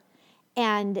color,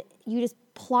 and you just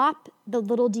plop the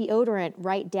little deodorant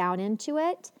right down into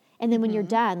it. And then when you're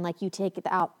done, like you take it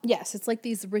out. Yes, it's like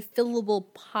these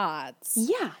refillable pods.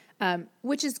 Yeah.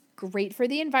 Which is great for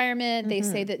the environment. They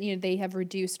say that, they have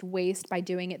reduced waste by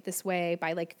doing it this way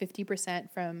by like 50%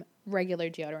 from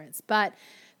regular deodorants. But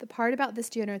the part about this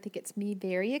deodorant that gets me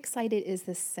very excited is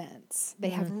the scents. They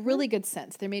have really good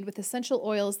scents. They're made with essential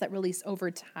oils that release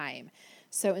over time.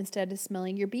 So instead of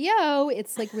smelling your BO,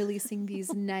 it's like releasing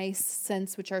these nice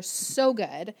scents, which are so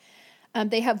good.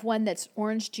 They have one that's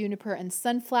orange, juniper, and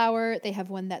sunflower. They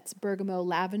have one that's bergamot,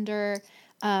 lavender.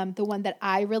 The one that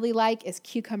I really like is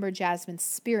cucumber, jasmine,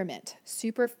 spearmint.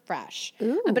 Super fresh.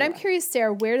 But I'm curious,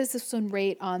 Sarah, where does this one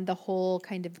rate on the whole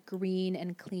kind of green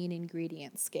and clean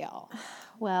ingredient scale?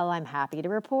 Well, I'm happy to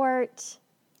report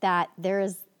that there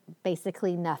is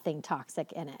basically nothing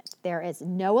toxic in it. There is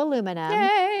no aluminum,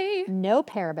 no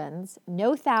parabens,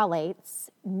 no phthalates,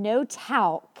 no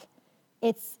talc.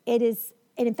 It is,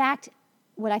 and in fact,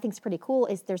 what I think is pretty cool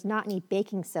is there's not any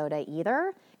baking soda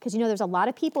either. Because, there's a lot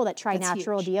of people that try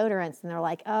natural deodorants and they're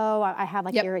like, oh, I have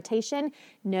irritation.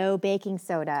 No baking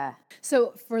soda.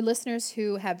 So for listeners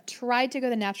who have tried to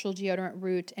go the natural deodorant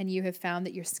route and you have found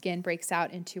that your skin breaks out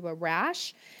into a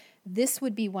rash, this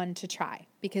would be one to try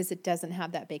because it doesn't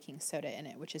have that baking soda in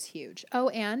it, which is huge. Oh,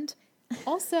 and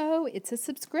also it's a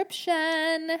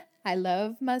subscription. I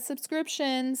love my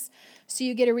subscriptions. So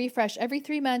you get a refresh every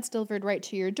 3 months delivered right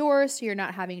to your door, so you're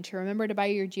not having to remember to buy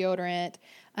your deodorant.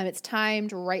 It's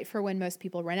timed right for when most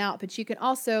people run out, but you can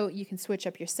switch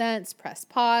up your scents, press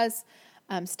pause,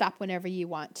 stop whenever you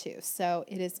want to. So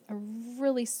it is a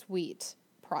really sweet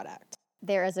product.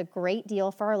 There is a great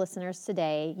deal for our listeners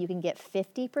today. You can get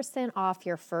 50% off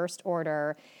your first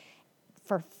order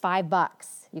for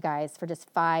 $5, you guys, for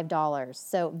just $5.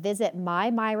 So visit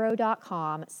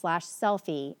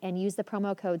mymyro.com/selfie and use the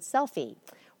promo code selfie.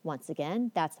 Once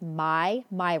again, that's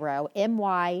MyMyro,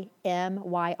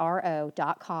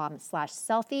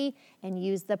 MYMYRO.com/selfie, and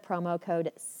use the promo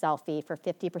code SELFIE for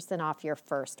 50% off your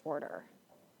first order.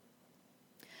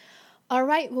 All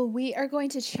right, well, we are going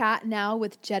to chat now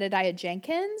with Jedidiah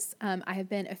Jenkins. I have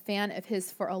been a fan of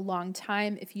his for a long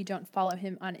time. If you don't follow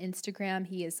him on Instagram,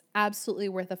 he is absolutely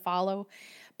worth a follow.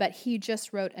 But he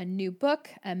just wrote a new book,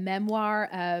 a memoir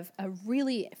of a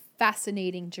really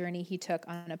fascinating journey he took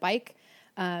on a bike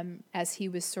as he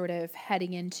was sort of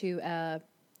heading into a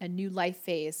new life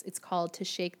phase. It's called To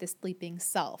Shake the Sleeping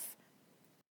Self.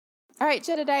 All right,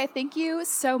 Jedidiah, thank you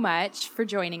so much for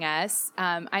joining us.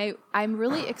 I'm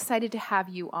really excited to have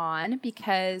you on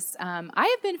because I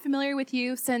have been familiar with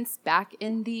you since back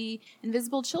in the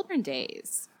Invisible Children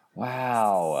days.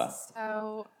 Wow.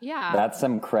 So, yeah. That's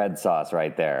some cred sauce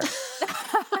right there.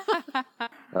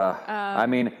 I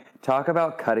mean, talk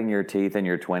about cutting your teeth in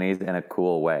your 20s in a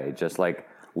cool way. Just like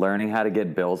learning how to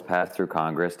get bills passed through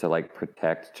Congress to like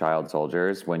protect child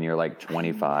soldiers when you're like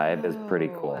 25 is pretty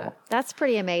cool. That's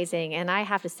pretty amazing. And I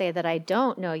have to say that I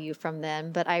don't know you from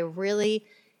them, but I really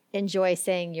enjoy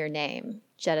saying your name,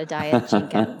 Jedidiah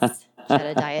Jenkins.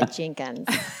 Jedidiah Jenkins.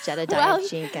 Jedidiah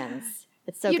Jenkins.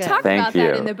 It's so you good. You talk Thank about you.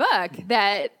 that in the book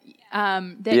that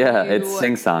yeah, it's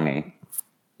sing-songy.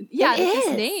 Yeah,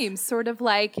 his name sort of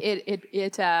like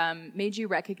it made you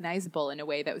recognizable in a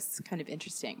way that was kind of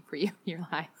interesting for you in your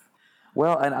life.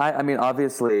 Well, and I mean,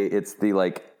 obviously, it's the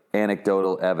like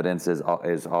anecdotal evidence is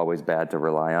always bad to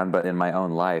rely on, but in my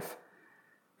own life,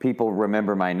 people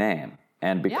remember my name,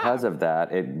 and because of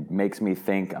that, it makes me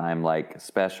think I'm like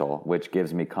special, which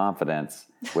gives me confidence,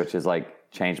 which is like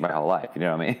changed my whole life. You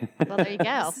know what I mean? Well, there you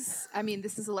go.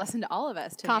 This is a lesson to all of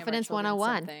us. To Confidence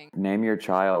 101. Name your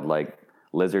child like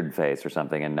Lizard Face or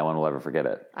something, and no one will ever forget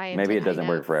it. Maybe it doesn't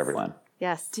work for everyone.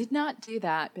 Yes. Did not do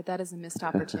that, but that is a missed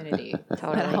opportunity.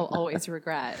 Totally. That I'll always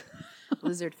regret.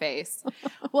 Lizard Face.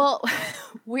 Well,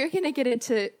 we're going to get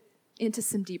into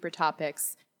some deeper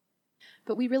topics,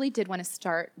 but we really did want to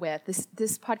start with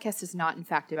this podcast is not, in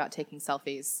fact, about taking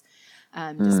selfies,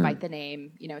 despite the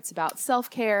name. You know, it's about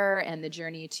self-care and the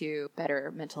journey to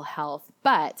better mental health.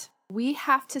 But we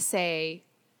have to say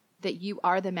that you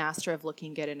are the master of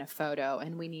looking good in a photo,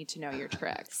 and we need to know your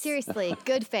tricks. Seriously,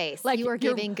 good face. Like you are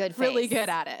giving good face. Really good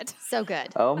at it. So good.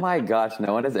 Oh my gosh,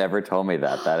 no one has ever told me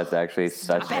that. That is actually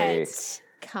such a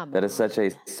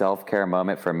self-care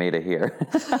moment for me to hear.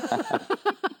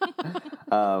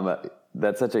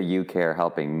 That's such a you care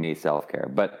helping me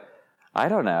self-care. But I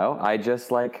don't know. I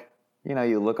just like, you know,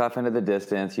 you look off into the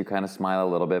distance, you kind of smile a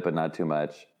little bit, but not too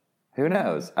much. Who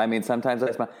knows? I mean, sometimes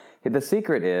I smile. The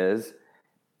secret is,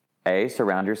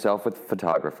 surround yourself with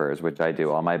photographers, which I do.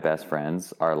 All my best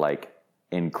friends are like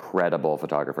incredible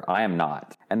photographers. I am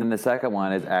not. And then the second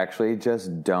one is actually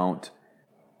just don't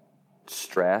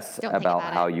stress about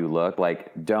how you look.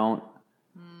 Like don't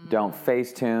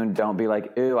Facetune. Don't be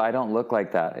like, ooh, I don't look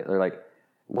like that. Or like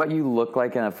what you look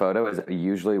like in a photo is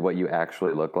usually what you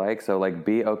actually look like. So like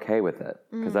be okay with it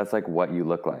because that's like what you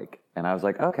look like. And I was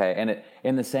like, okay. And it,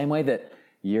 in the same way that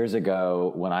years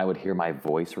ago, when I would hear my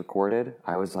voice recorded,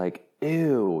 I was like,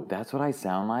 ew, that's what I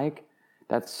sound like?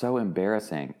 That's so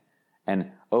embarrassing.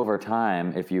 And over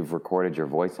time, if you've recorded your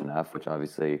voice enough, which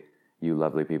obviously you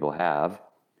lovely people have,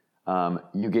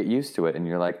 you get used to it and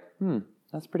you're like,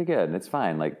 that's pretty good. And it's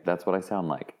fine. Like, that's what I sound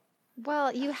like.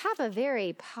 Well, you have a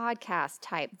very podcast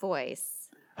type voice.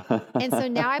 And so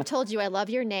now I've told you I love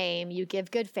your name, you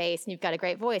give good face, and you've got a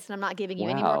great voice, and I'm not giving you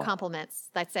any more compliments.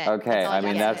 That's it. Okay, I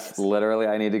mean, that's literally,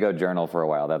 I need to go journal for a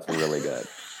while. That's really good.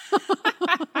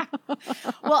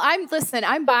 Well,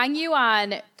 I'm buying you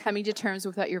on coming to terms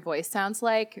with what your voice sounds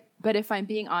like. But if I'm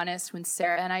being honest, when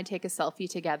Sarah and I take a selfie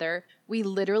together, we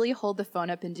literally hold the phone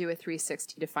up and do a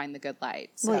 360 to find the good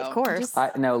light. So well, of course.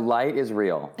 No, light is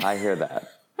real. I hear that.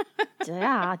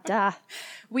 Duh.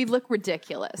 We look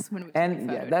ridiculous when we take a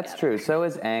photo that's together. true. So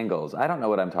is angles. I don't know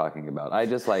what I'm talking about. I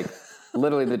just like,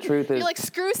 literally the truth is. You're like,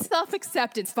 screw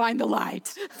self-acceptance, find the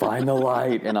light. Find the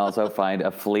light and also find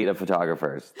a fleet of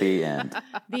photographers. The end.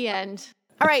 The end.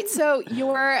 All right, so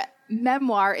your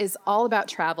memoir is all about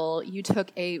travel. You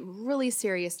took a really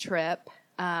serious trip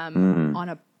on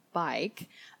a bike.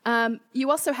 You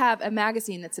also have a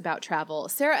magazine that's about travel.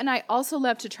 Sarah and I also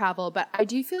love to travel, but I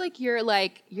do feel like you're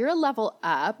a level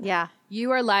up. Yeah.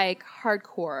 You are like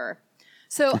hardcore.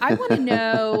 So I want to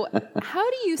know, how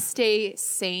do you stay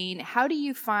sane? How do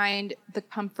you find the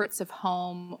comforts of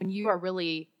home when you are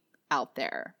really out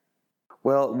there?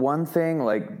 Well, one thing,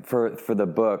 like for the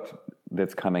book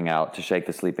that's coming out, To Shake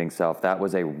the Sleeping Self, that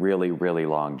was a really, really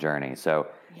long journey. So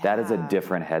that is a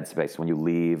different headspace when you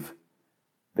leave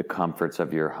the comforts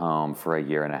of your home for a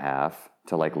year and a half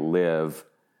to like live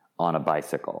on a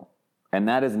bicycle. And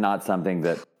that is not something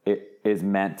that it is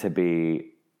meant to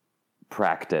be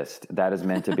practiced. That is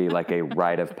meant to be like a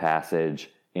rite of passage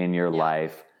in your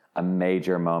life, a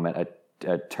major moment,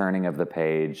 a turning of the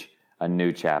page, a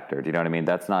new chapter. Do you know what I mean?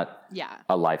 That's not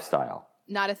a lifestyle.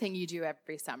 Not a thing you do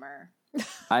every summer.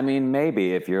 I mean,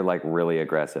 maybe if you're like really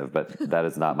aggressive, but that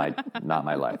is not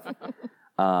my life.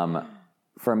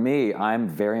 For me, I'm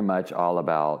very much all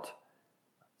about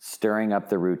stirring up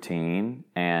the routine.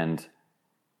 And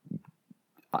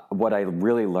what I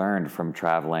really learned from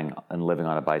traveling and living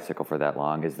on a bicycle for that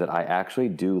long is that I actually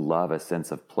do love a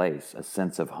sense of place, a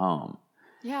sense of home.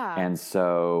 Yeah. And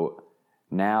so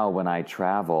now when I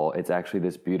travel, it's actually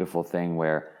this beautiful thing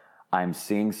where I'm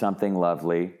seeing something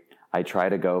lovely. I try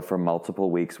to go for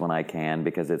multiple weeks when I can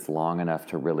because it's long enough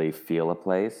to really feel a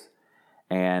place.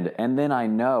 And then I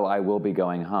know I will be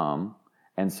going home.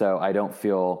 And so I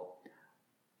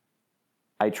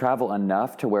travel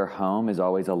enough to where home is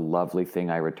always a lovely thing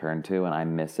I return to and I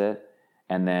miss it.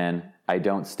 And then I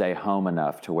don't stay home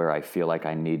enough to where I feel like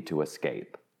I need to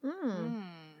escape.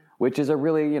 Which is a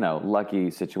really,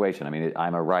 lucky situation. I mean,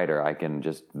 I'm a writer. I can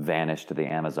just vanish to the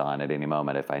Amazon at any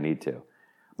moment if I need to.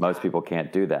 Most people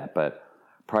can't do that. But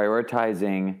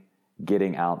prioritizing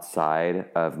getting outside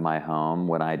of my home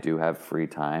when I do have free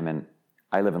time, and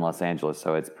I live in Los Angeles,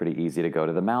 so it's pretty easy to go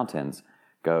to the mountains,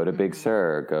 go to Big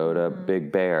Sur, go to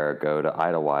Big Bear, go to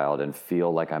Idlewild, and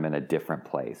feel like I'm in a different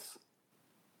place.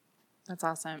 That's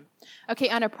awesome. Okay,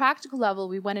 on a practical level,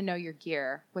 we want to know your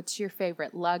gear. What's your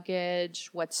favorite luggage?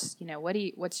 What's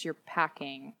your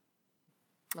packing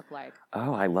look like?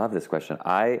 Oh, I love this question.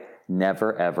 I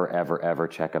never, ever, ever, ever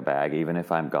check a bag, even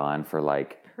if I'm gone for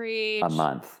like a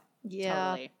month. Yeah.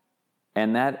 Totally.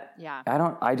 And that, I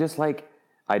don't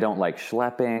like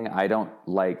schlepping.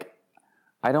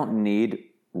 I don't need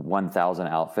 1,000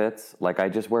 outfits. Like I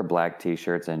just wear black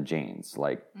t-shirts and jeans.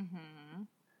 Like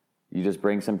you just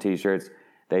bring some t-shirts.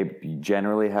 They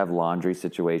generally have laundry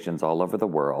situations all over the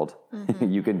world.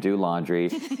 You can do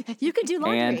laundry. You can do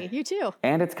laundry. You too.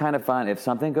 And it's kind of fun. If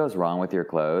something goes wrong with your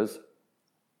clothes,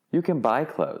 you can buy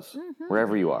clothes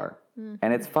wherever you are.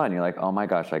 And it's fun. You're like, oh my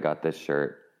gosh, I got this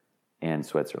shirt in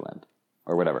Switzerland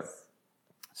or whatever.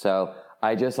 So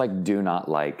I just do not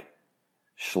like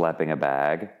schlepping a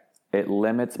bag. It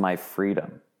limits my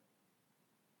freedom.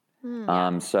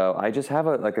 So I just have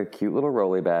a cute little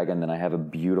rolly bag, and then I have a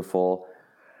beautiful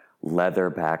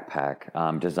leather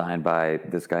backpack designed by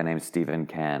this guy named Stephen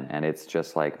Ken, and it's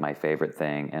just like my favorite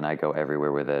thing, and I go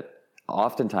everywhere with it.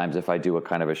 Oftentimes, if I do a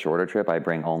kind of a shorter trip, I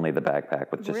bring only the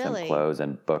backpack with just some clothes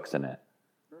and books in it.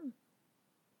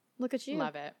 Look at you.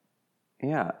 Love it.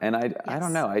 Yeah, and I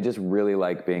don't know. I just really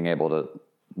like being able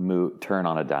to turn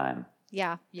on a dime.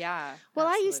 Yeah. Yeah. Well,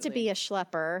 I used to be a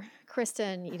schlepper.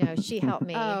 Kristen, she helped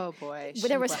me. Oh boy.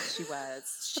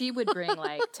 She would bring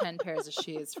like 10 pairs of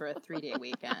shoes for a 3-day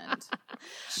weekend.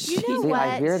 You know what?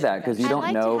 I hear that because you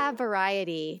don't know. I like to have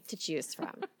variety to choose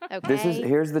from. Okay.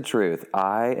 Here's the truth.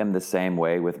 I am the same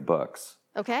way with books.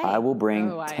 Okay. I will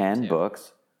bring 10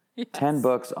 books. 10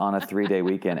 books on a 3-day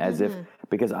weekend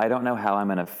because I don't know how I'm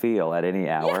going to feel at any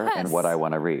hour and what I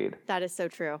want to read. That is so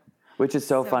true. Which is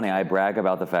so funny. True. I brag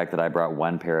about the fact that I brought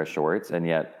one pair of shorts, and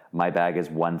yet my bag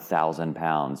is 1,000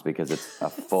 pounds because it's a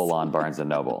full-on Barnes &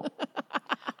 Noble.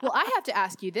 Well, I have to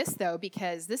ask you this, though,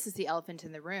 because this is the elephant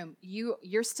in the room.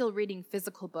 You're still reading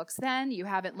physical books then? You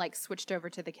haven't, switched over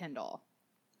to the Kindle?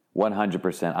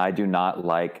 100%. I do not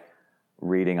like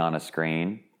reading on a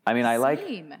screen. I mean,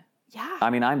 Yeah.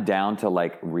 I mean, I'm down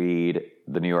to, read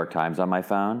the New York Times on my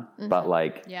phone,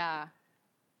 but, Yeah.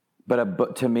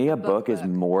 But to me, a book is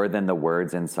more than the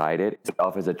words inside it.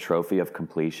 Itself is a trophy of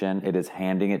completion. It is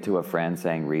handing it to a friend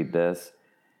saying, read this.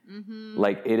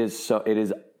 Its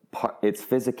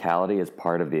physicality is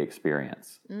part of the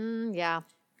experience. Yeah.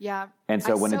 Yeah. And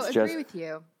so when agree with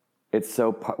you.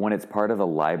 When it's part of a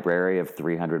library of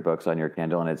 300 books on your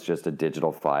Kindle and it's just a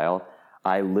digital file,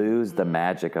 I lose the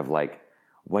magic of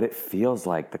what it feels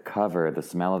like, the cover, the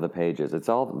smell of the pages. It's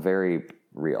all very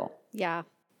real. Yeah.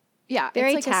 Yeah,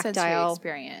 very it's tactile a sensory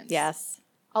experience. Yes.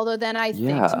 Although then I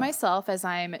think to myself as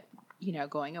I'm,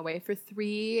 going away for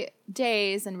 3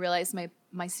 days and realize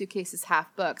my suitcase is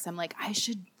half books, I'm like, I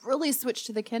should really switch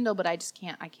to the Kindle, but I just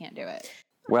can't. I can't do it.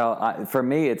 Well, for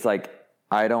me, it's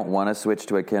I don't want to switch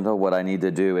to a Kindle. What I need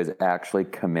to do is actually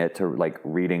commit to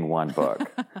reading one book.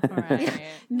 Right.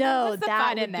 No, What's the that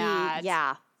fun would in that? be,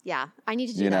 yeah. I need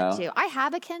to do that too. I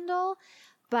have a Kindle.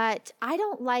 but I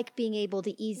don't like being able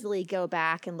to easily go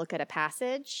back and look at a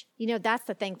passage. You know, that's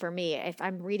the thing for me. If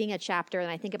I'm reading a chapter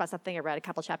and I think about something I read a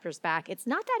couple chapters back, it's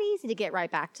not that easy to get right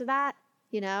back to that,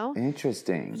 you know?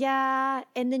 Interesting. Yeah.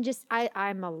 And then just,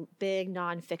 I'm a big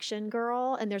nonfiction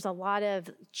girl, and there's a lot of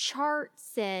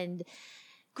charts and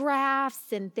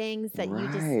graphs and things that you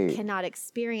just cannot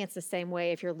experience the same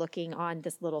way if you're looking on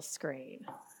this little screen.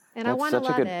 And I want to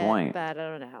love it, point. But I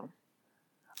don't know.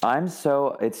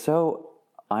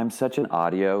 I'm such an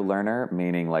audio learner,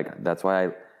 meaning like that's why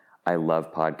I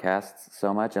love podcasts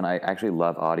so much, and I actually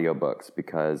love audiobooks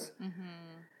because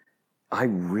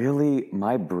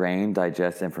my brain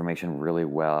digests information really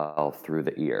well through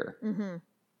the ear. Mm-hmm.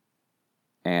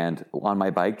 And on my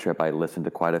bike trip, I listened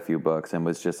to quite a few books and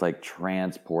was just like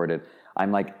transported.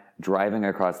 I'm like driving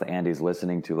across the Andes,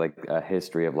 listening to like a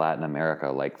history of Latin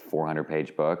America, like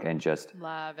 400-page book, and just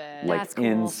love it. Like That's cool.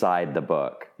 inside the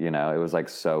book, you know, it was like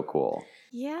so cool.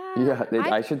 Yeah. Yeah.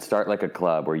 I should start like a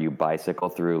club where you bicycle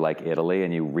through like Italy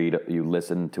and you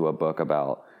listen to a book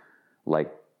about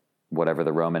like whatever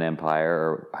the Roman Empire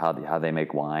or how they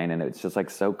make wine. And it's just like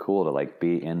so cool to like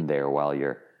be in there while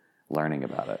you're learning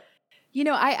about it. You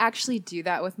know, I actually do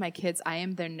that with my kids. I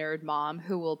am their nerd mom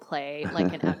who will play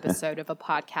like an episode of a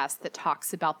podcast that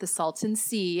talks about the Salton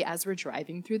Sea as we're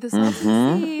driving through the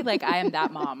Salton Sea. Like, I am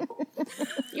that mom.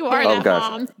 You are that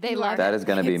mom. They love that. Is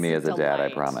going to be me as a dad,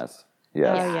 I promise.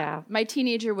 Yes. Oh, yeah. My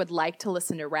teenager would like to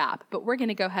listen to rap, but we're going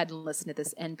to go ahead and listen to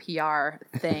this NPR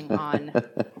thing on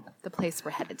the place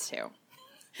we're headed to.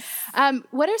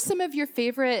 What are some of your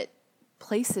favorite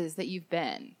places that you've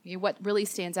been? What really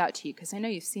stands out to you? Because I know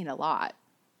you've seen a lot.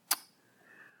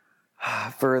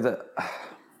 I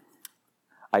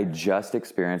just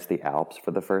experienced the Alps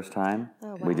for the first time.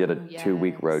 Oh, wow. We did a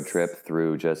 2-week road trip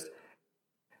through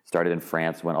started in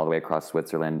France, went all the way across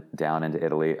Switzerland, down into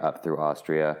Italy, up through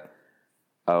Austria.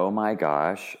 Oh my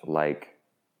gosh, like,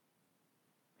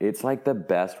 it's like the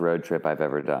best road trip I've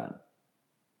ever done.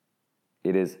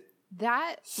 It is.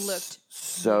 That looked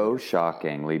so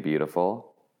shockingly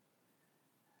beautiful.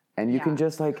 And you can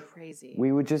just like, crazy.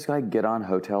 We would just like get on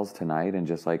hotels tonight and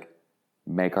just like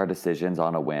make our decisions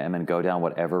on a whim and go down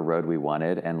whatever road we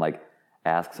wanted and like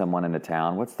ask someone in a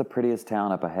town, what's the prettiest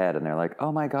town up ahead? And they're like,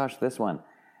 oh my gosh, this one.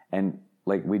 And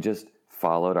like, we just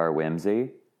followed our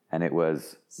whimsy, and it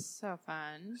was so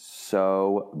fun.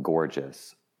 So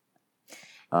gorgeous.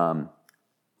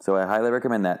 So I highly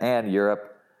recommend that. And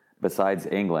Europe, besides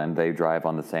England, they drive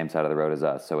on the same side of the road as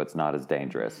us, so it's not as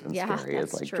dangerous and scary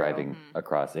as like driving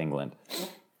across England.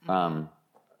 I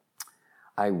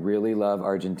really love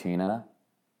Argentina.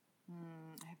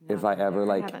 If I ever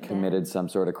like committed some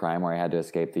sort of crime where I had to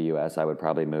escape the U.S., I would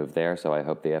probably move there. So I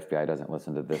hope the FBI doesn't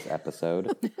listen to this episode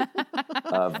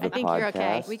of the podcast. You're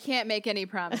okay. We can't make any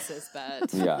promises,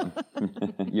 but yeah,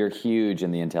 you're huge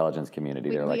in the intelligence community.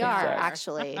 We are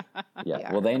actually.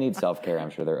 Yeah, well, they need self-care.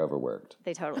 I'm sure they're overworked.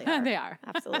 They totally are. They are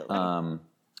absolutely.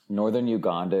 Northern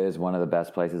Uganda is one of the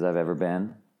best places I've ever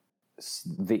been.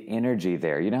 The energy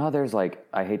there, you know how there's like,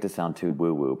 I hate to sound too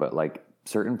woo-woo, but like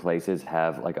certain places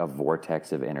have like a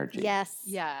vortex of energy. Yes.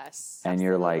 And absolutely.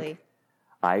 You're like,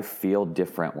 I feel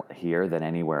different here than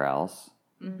anywhere else.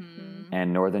 Mm-hmm.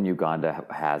 And Northern Uganda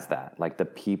has that. Like the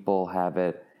people have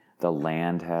it, the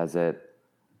land has it.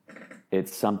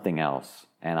 It's something else.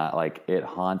 And it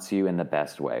haunts you in the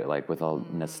best way, like with a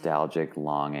nostalgic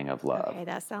longing of love. Okay,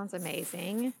 that sounds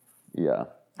amazing. Yeah.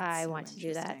 I want to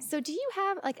do that. So do you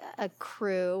have like a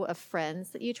crew of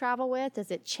friends that you travel with? Does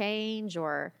it change,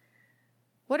 or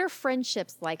what are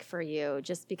friendships like for you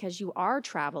just because you are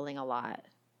traveling a lot?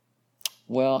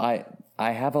 Well,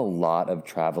 I have a lot of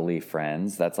travel-y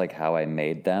friends. That's like how I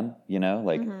made them, you know,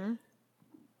 like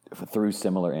through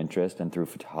similar interest and through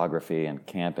photography and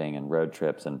camping and road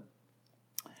trips. And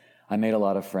I made a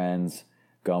lot of friends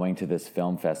going to this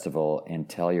film festival in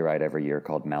Telluride every year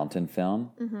called Mountain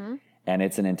Film. Mm-hmm. And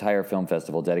it's an entire film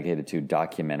festival dedicated to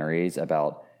documentaries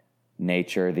about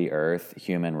nature, the earth,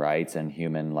 human rights, and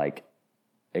human like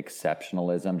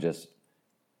exceptionalism.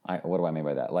 What do I mean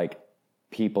by that? Like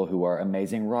people who are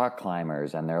amazing rock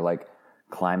climbers and they're like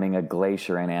climbing a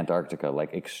glacier in Antarctica,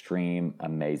 like extreme,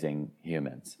 amazing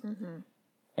humans. Mm-hmm.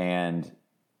 And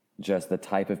just the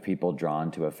type of people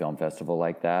drawn to a film festival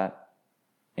like that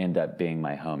end up being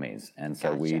my homies. And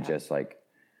so we just like,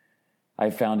 I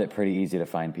found it pretty easy to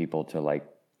find people to like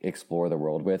explore the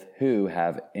world with who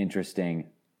have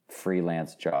interesting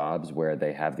freelance jobs where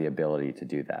they have the ability to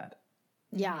do that.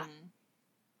 Yeah.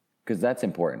 Because that's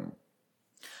important.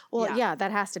 Well, yeah,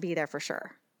 that has to be there for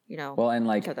sure. You know. Well, and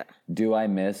like, do I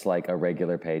miss like a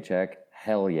regular paycheck?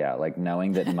 Hell yeah. Like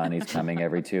knowing that money's coming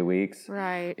every 2 weeks.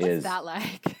 Right. What's that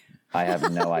like? I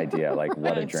have no idea, like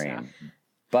what a dream.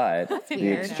 But the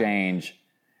exchange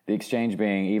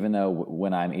being, even though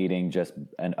when I'm eating just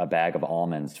a bag of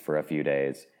almonds for a few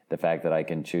days, the fact that I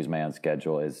can choose my own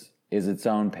schedule is its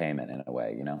own payment in a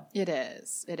way, you know? It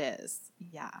is.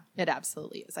 Yeah, it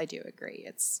absolutely is. I do agree.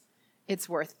 It's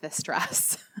worth the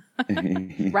stress,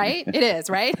 right? It is,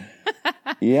 right?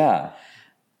 Yeah.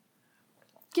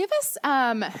 Give us,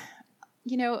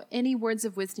 any words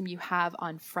of wisdom you have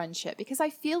on friendship, because I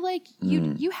feel like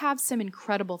you have some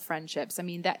incredible friendships. I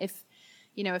mean, that if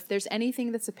there's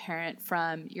anything that's apparent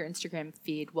from your Instagram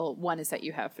feed, well, one is that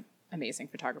you have amazing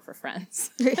photographer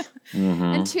friends,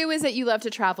 and two is that you love to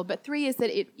travel, but three is that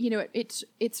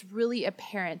it's really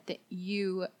apparent that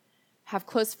you have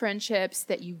close friendships,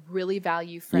 that you really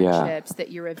value friendships,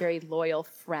 that you're a very loyal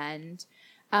friend.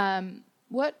 And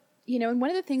one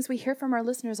of the things we hear from our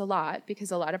listeners a lot,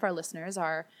 because a lot of our listeners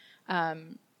are,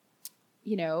 in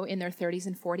their 30s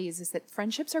and 40s, is that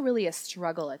friendships are really a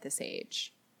struggle at this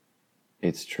age.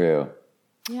 It's true.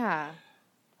 Yeah.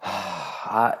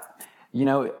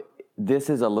 This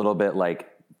is a little bit like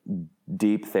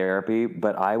deep therapy,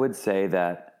 but I would say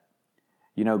that,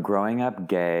 growing up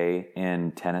gay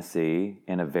in Tennessee,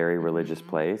 in a very religious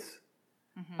place,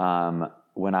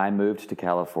 when I moved to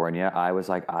California, I was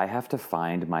like, I have to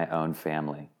find my own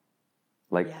family.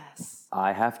 Like, yes.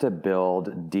 I have to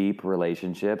build deep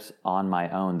relationships on my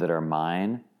own that are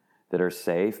mine, that are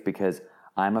safe, because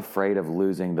I'm afraid of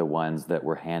losing the ones that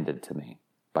were handed to me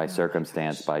by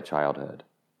circumstance, by childhood.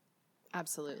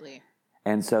 Absolutely.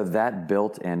 And so that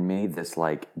built in me this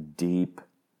like deep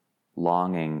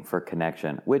longing for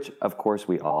connection, which of course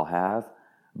we all have.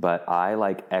 But I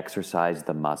like exercised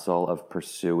the muscle of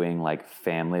pursuing like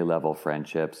family level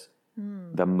friendships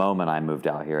the moment I moved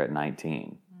out here at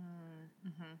 19.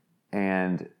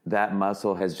 And that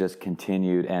muscle has just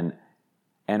continued.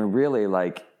 And really,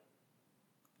 like,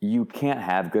 you can't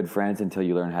have good friends until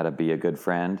you learn how to be a good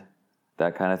friend,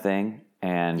 that kind of thing.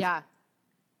 And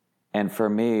for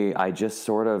me, I just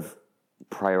sort of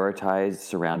prioritized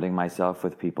surrounding myself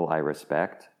with people I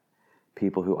respect,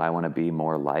 people who I want to be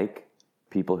more like,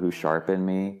 people who sharpen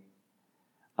me.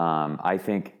 I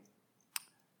think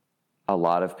a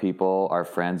lot of people are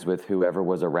friends with whoever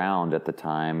was around at the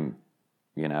time,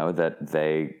 that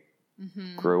they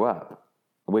grew up,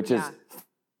 which is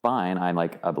fine. I'm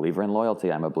like a believer in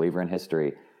loyalty. I'm a believer in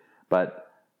history. But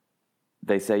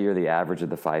they say you're the average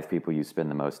of the 5 people you spend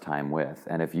the most time with.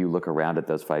 And if you look around at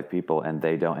those 5 people and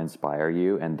they don't inspire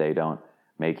you and they don't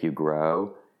make you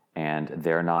grow and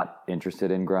they're not interested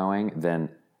in growing, then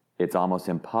it's almost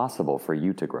impossible for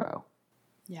you to grow.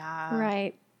 Yeah.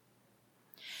 Right.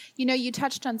 You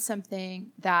touched on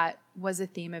something that was a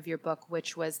theme of your book,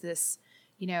 which was this,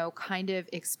 kind of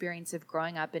experience of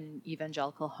growing up in an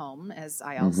evangelical home, as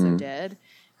I also did,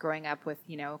 growing up with,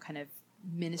 kind of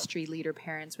ministry leader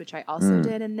parents, which I also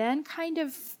did, and then kind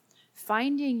of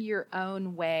finding your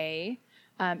own way.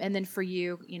 And then for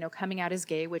you, coming out as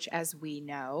gay, which as we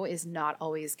know is not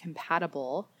always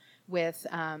compatible with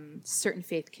certain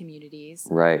faith communities.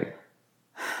 Right.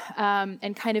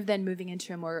 And kind of then moving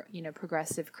into a more,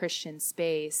 progressive Christian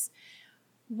space.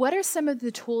 What are some of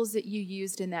the tools that you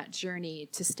used in that journey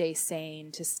to stay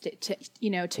sane, to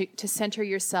center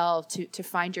yourself, to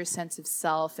find your sense of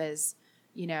self as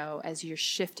you're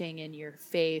shifting in your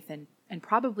faith and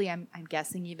probably I'm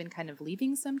guessing even kind of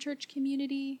leaving some church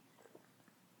community?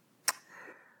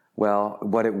 Well,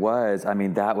 what it was, I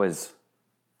mean, that was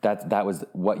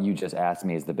what you just asked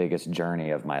me is the biggest journey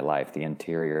of my life, the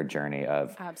interior journey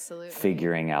of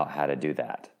figuring out how to do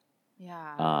that.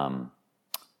 Yeah.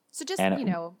 So just,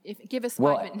 give us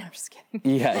 5 minutes. No, I'm just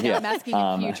kidding. Yeah. I'm asking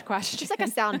a huge question. Just like a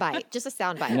sound bite. Just a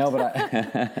sound bite. No, but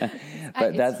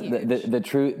that's the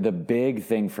truth. The big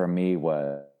thing for me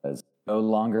was no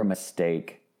longer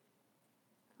mistake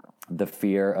the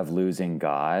fear of losing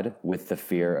God with the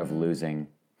fear of losing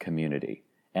community.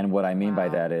 And what I mean by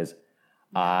that is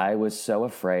I was so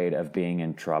afraid of being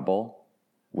in trouble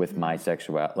with my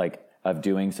sexuality, like of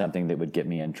doing something that would get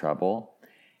me in trouble.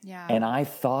 Yeah. And I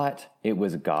thought it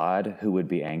was God who would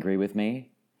be angry with me.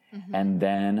 And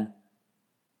then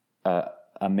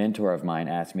a mentor of mine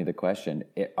asked me the question,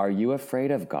 are you afraid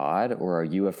of God or are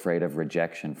you afraid of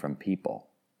rejection from people?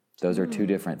 Those are 2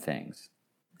 different things.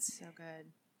 That's so good.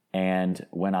 And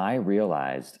when I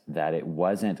realized that it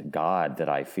wasn't God that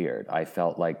I feared, I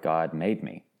felt like God made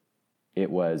me.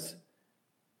 It was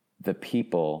the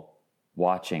people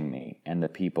watching me and the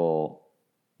people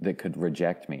that could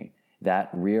reject me. That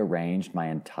rearranged my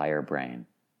entire brain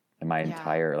and my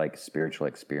entire like spiritual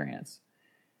experience.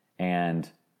 And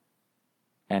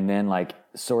And then like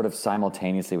sort of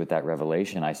simultaneously with that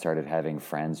revelation, I started having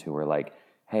friends who were like,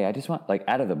 hey, I just want, like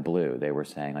out of the blue, they were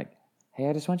saying like, hey,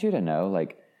 I just want you to know,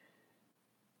 like,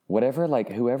 whatever,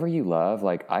 like whoever you love,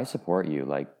 like I support you.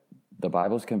 Like the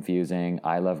Bible's confusing.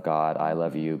 I love God. I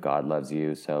love you. God loves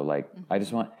you. So like, I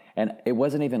just want, and it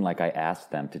wasn't even like I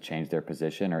asked them to change their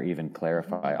position or even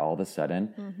clarify. All of a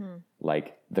sudden,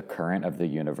 like the current of the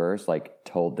universe, like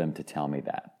told them to tell me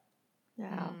that.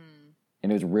 Yeah.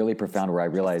 And it was really profound where I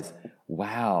realized,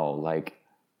 wow, like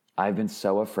I've been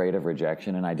so afraid of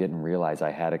rejection, and I didn't realize I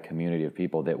had a community of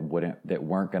people that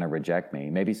weren't going to reject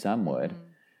me. Maybe some would,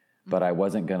 but I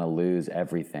wasn't going to lose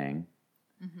everything.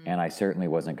 And I certainly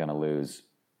wasn't going to lose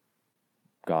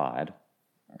God,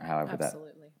 or however that,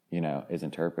 is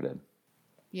interpreted.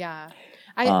 Yeah.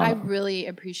 I really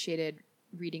appreciated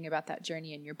reading about that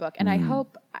journey in your book. And I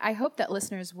hope that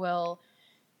listeners will,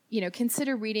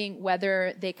 consider reading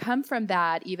whether they come from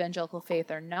that evangelical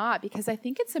faith or not, because I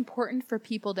think it's important for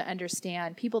people to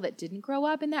understand, people that didn't grow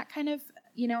up in that kind of,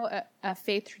 a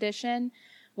faith tradition,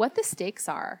 what the stakes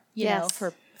are, you know,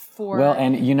 for well,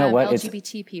 and you know what?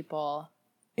 LGBT people.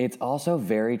 It's also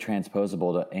very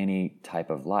transposable to any type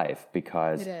of life,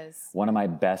 because one of my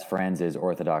best friends is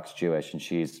Orthodox Jewish, and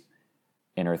she's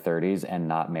in her 30s and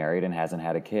not married and hasn't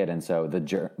had a kid. And so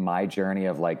my journey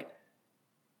of like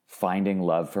finding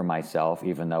love for myself,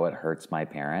 even though it hurts my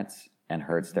parents and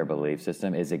hurts their belief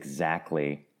system, is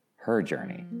exactly her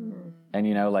journey.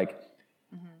 And,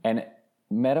 and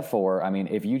metaphor, I mean,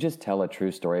 if you just tell a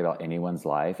true story about anyone's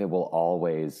life, it will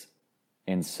always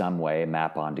in some way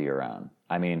map onto your own.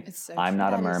 I mean, I'm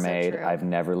not a mermaid. I've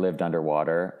never lived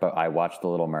underwater, but I watched The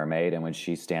Little Mermaid, and when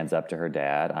she stands up to her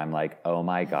dad, I'm like, oh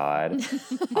my God,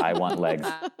 I want legs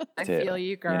too. I feel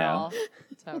you, girl.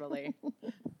 Totally.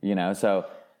 So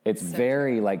it's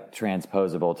very like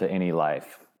transposable to any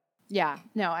life. Yeah,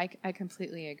 no, I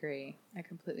completely agree.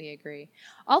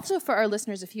 Also, for our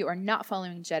listeners, if you are not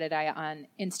following Jedidiah on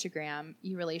Instagram,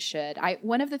 you really should.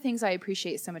 One of the things I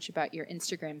appreciate so much about your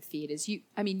Instagram feed is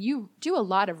you do a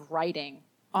lot of writing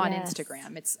on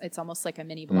Instagram. It's almost like a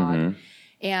mini blog.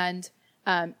 And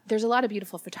there's a lot of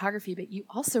beautiful photography, but you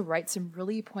also write some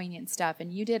really poignant stuff.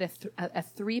 And you did a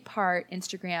 3-part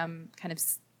Instagram kind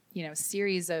of,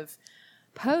 series of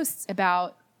posts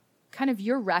about kind of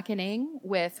your reckoning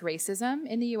with racism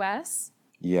in the U.S.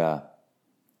 Yeah.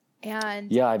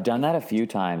 And I've done that a few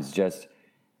times.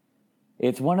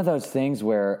 It's one of those things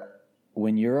where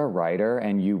when you're a writer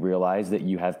and you realize that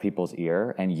you have people's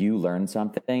ear and you learn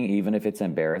something, even if it's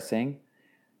embarrassing,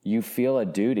 you feel a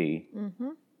duty.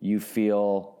 You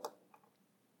feel,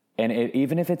 and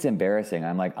even if it's embarrassing,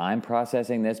 I'm like, I'm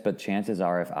processing this, but chances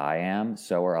are if I am,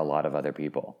 so are a lot of other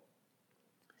people.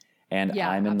 And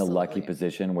I'm in the lucky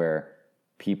position where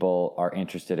people are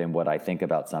interested in what I think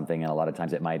about something, and a lot of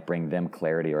times it might bring them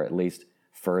clarity or at least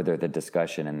further the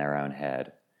discussion in their own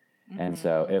head. And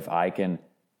so if I can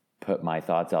put my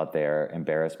thoughts out there,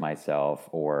 embarrass myself,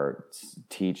 or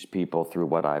teach people through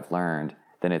what I've learned,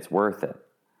 then it's worth it.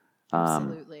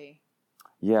 Absolutely.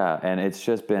 Yeah, and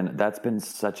that's been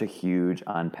such a huge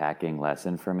unpacking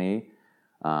lesson for me.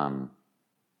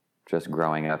 Just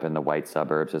growing up in the white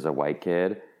suburbs as a white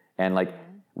kid. And like,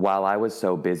 while I was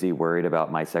so busy worried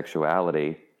about my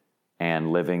sexuality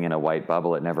and living in a white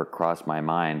bubble, it never crossed my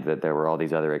mind that there were all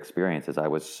these other experiences. I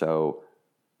was so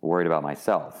worried about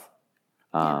myself.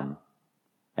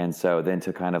 And so then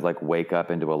to kind of like wake up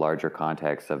into a larger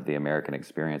context of the American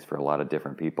experience for a lot of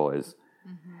different people is,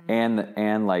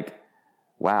 and like,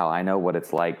 wow, I know what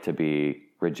it's like to be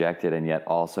rejected and yet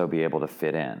also be able to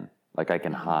fit in. Like I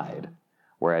can hide,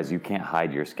 whereas you can't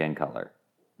hide your skin color.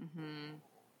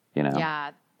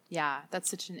 Yeah, that's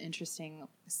such an interesting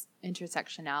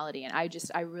intersectionality. And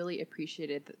I really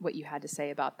appreciated what you had to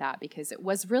say about that, because it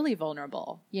was really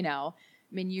vulnerable, I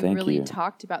mean, you really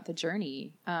talked about the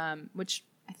journey, which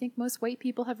I think most white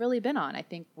people have really been on. I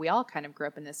think we all kind of grew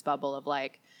up in this bubble of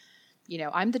like,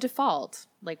 I'm the default,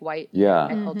 like white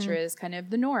culture is kind of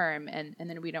the norm. And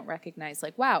then we don't recognize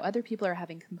like, wow, other people are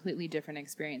having completely different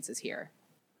experiences here.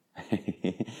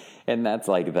 And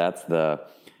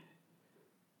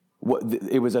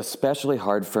it was especially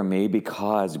hard for me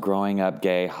because growing up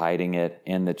gay, hiding it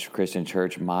in the Christian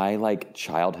church, my like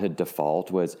childhood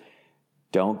default was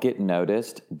don't get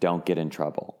noticed, don't get in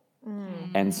trouble.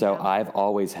 And so I've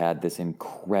always had this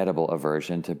incredible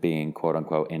aversion to being quote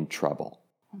unquote in trouble.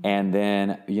 And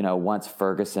then, once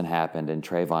Ferguson happened and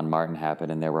Trayvon Martin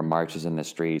happened and there were marches in the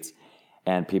streets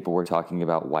and people were talking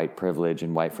about white privilege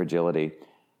and white fragility,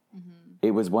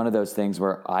 it was one of those things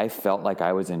where I felt like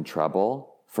I was in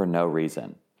trouble for no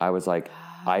reason. I was like,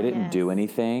 I didn't do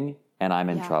anything and I'm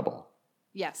in trouble.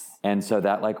 Yes. And so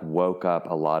that like woke up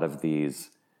a lot of these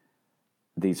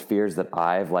fears that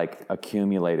I've like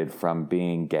accumulated from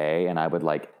being gay, and I would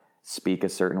like speak a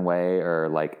certain way or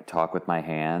like talk with my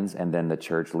hands, and then the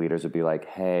church leaders would be like,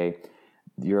 hey,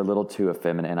 you're a little too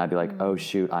effeminate, and I'd be like, oh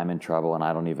shoot, I'm in trouble and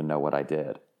I don't even know what I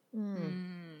did.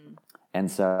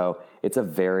 And so it's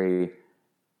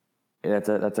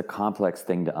that's a complex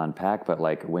thing to unpack, but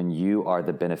like when you are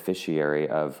the beneficiary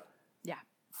of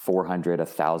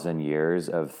 1,000 years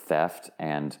of theft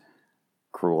and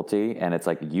cruelty, and it's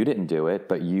like you didn't do it,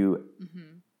 but you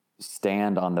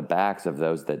stand on the backs of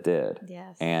those that did.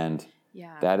 Yes. And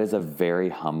that is a very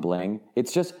humbling.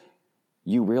 It's just,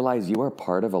 you realize you are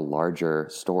part of a larger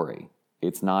story.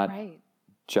 It's not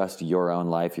just your own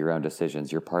life, your own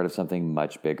decisions. You're part of something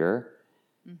much bigger.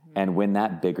 And when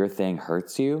that bigger thing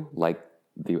hurts you, like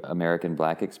the American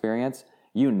Black experience,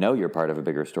 you know you're part of a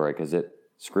bigger story because it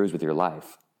screws with your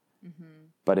life.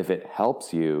 But if it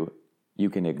helps you, you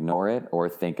can ignore it or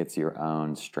think it's your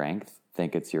own strength,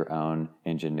 think it's your own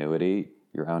ingenuity,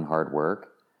 your own hard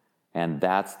work. And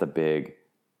that's the big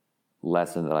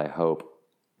lesson that I hope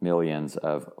millions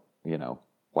of,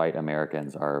 white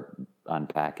Americans are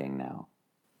unpacking now.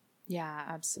 Yeah,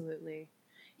 absolutely.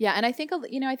 Yeah, and I think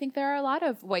there are a lot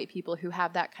of white people who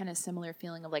have that kind of similar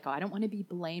feeling of like, oh, I don't want to be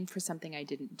blamed for something I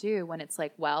didn't do, when it's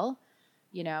like, well,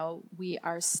 we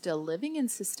are still living in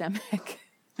systemic,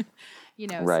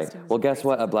 right. Well, guess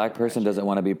what? A Black person doesn't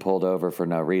want to be pulled over for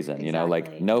no reason.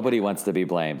 Like nobody wants to be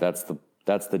blamed. That's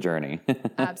the journey.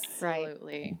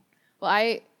 Absolutely.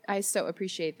 Well, I so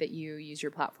appreciate that you use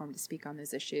your platform to speak on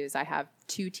those issues. I have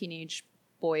 2 teenage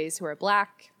boys who are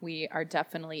Black. We are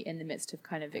definitely in the midst of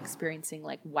kind of experiencing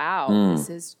like, wow, this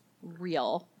is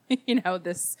real.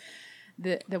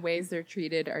 The ways they're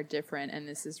treated are different, and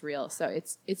this is real. So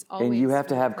it's always. And you have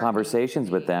to have conversations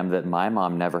with them that my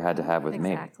mom never had to have with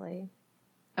me. Exactly.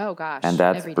 Oh gosh. And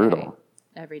that's every brutal. Day.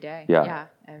 Every day. Yeah.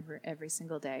 Every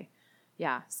single day.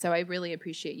 Yeah. So I really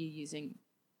appreciate you using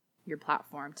your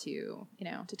platform to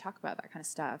talk about that kind of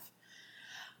stuff.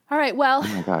 All right. Well. Oh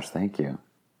my gosh, thank you.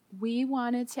 We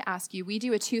wanted to ask you, we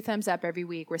do a 2 thumbs up every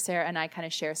week where Sarah and I kind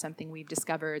of share something we've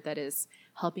discovered that is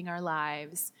helping our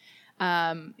lives.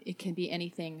 It can be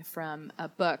anything from a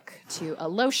book to a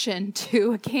lotion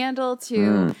to a candle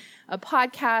to a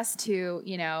podcast to,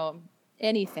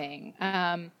 anything.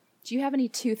 Do you have any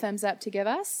 2 thumbs up to give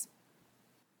us?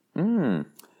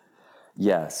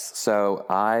 Yes. So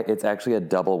it's actually a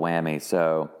double whammy.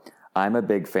 So I'm a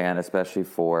big fan, especially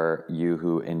for you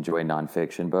who enjoy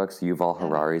nonfiction books. Yuval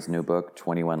Harari's new book,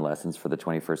 21 Lessons for the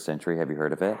 21st Century. Have you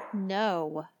heard of it?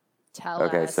 No. Tell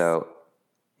us. Okay, so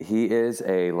he is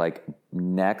a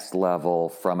next level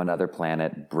from another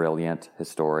planet, brilliant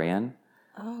historian.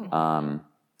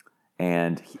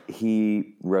 And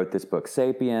he wrote this book,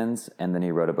 Sapiens, and then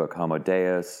he wrote a book, Homo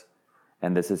Deus,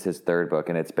 and this is his 3rd book.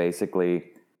 And it's basically,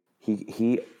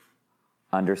 he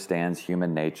understands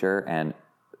human nature and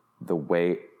the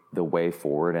way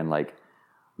forward, and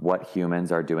what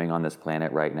humans are doing on this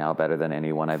planet right now better than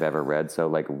anyone I've ever read. So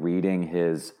reading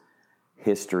his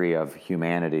history of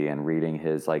humanity and reading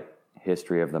his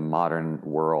history of the modern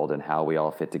world and how we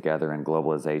all fit together and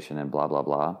globalization and blah, blah,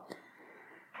 blah.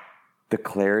 The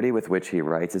clarity with which he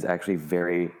writes is actually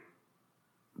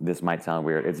this might sound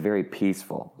weird, it's very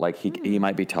peaceful. He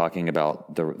might be talking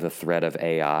about the threat of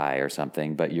AI or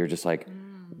something, but you're just like,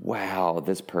 wow,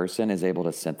 this person is able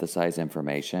to synthesize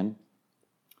information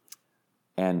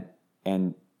and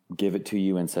give it to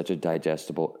you in such a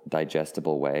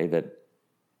digestible way that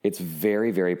it's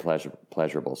very, very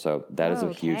pleasurable. So that is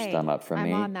a huge thumb up from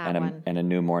me. On that one. And a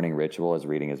new morning ritual is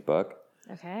reading his book.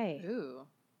 Okay. Ooh.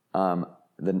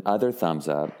 The other thumbs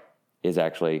up is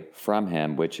actually from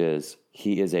him, which is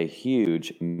he is a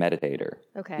huge meditator.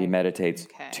 Okay. He meditates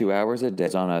 2 hours a day.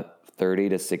 He's on a 30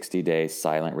 to 60 day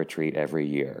silent retreat every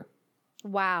year.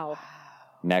 Wow.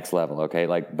 Next level. Okay.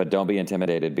 But don't be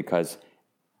intimidated because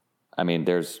I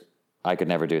could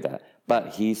never do that.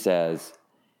 But he says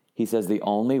the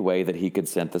only way that he could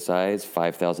synthesize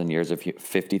 50,000 years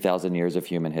of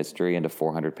human history into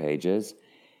 400 pages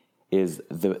is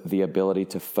the ability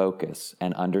to focus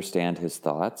and understand his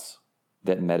thoughts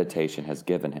that meditation has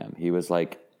given him. He was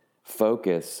like,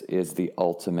 focus is the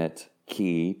ultimate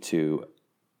key to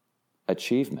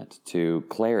achievement, to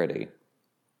clarity.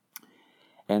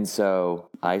 And so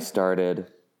I started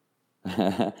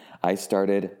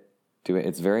doing,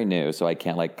 it's very new, so I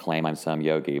can't claim I'm some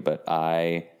yogi, but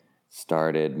I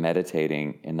started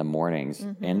meditating in the mornings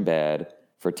in bed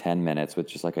for 10 minutes with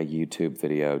just a YouTube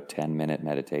video, 10-minute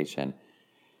meditation,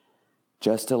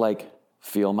 just to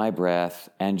feel my breath,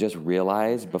 and just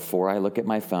realize before I look at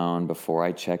my phone, before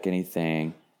I check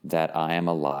anything, that I am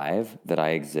alive, that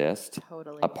I exist.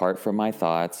 Totally. Apart from my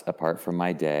thoughts, apart from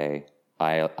my day,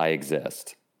 I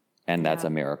exist. And that's a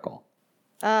miracle.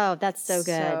 Oh, that's so good.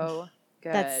 So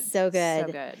good. That's so good.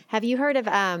 So good. Have you heard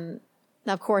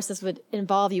of course, this would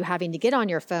involve you having to get on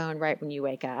your phone right when you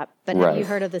wake up, but have you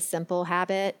heard of the Simple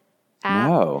Habit app?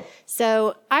 No.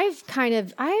 So I've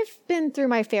been through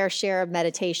my fair share of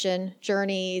meditation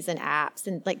journeys and apps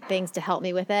and like things to help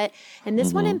me with it. And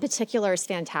this one in particular is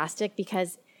fantastic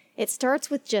because it starts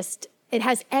with it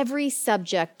has every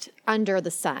subject under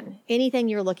the sun. Anything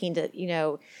you're looking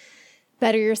to,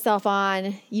 better yourself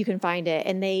on, you can find it.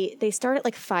 And they start at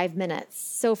like 5 minutes.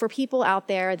 So for people out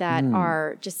there that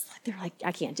are they're like,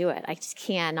 I can't do it. I just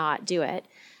cannot do it.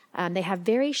 They have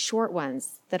very short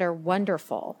ones that are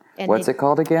wonderful. And what's it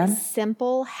called again?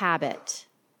 Simple Habit.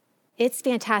 It's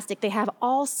fantastic. They have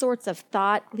all sorts of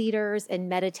thought leaders and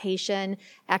meditation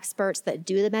experts that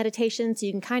do the meditation. So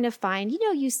you can kind of find,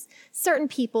 certain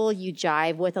people you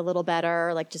jive with a little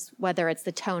better, like just whether it's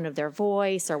the tone of their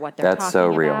voice or what they're That's talking so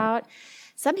real. about.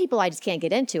 Some people I just can't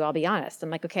get into, I'll be honest.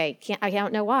 I'm like, okay, I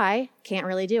don't know why, can't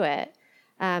really do it.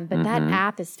 But that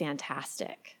app is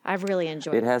fantastic. I've really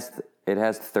enjoyed it. It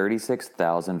has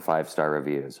 36,000 5-star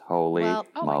reviews. Holy Well,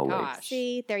 moly. my gosh.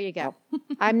 See, there you go.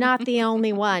 I'm not the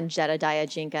only one, Jedidiah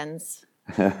Jenkins.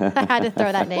 I had to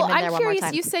throw that name in there I'm one more curious.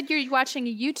 time. You said you're watching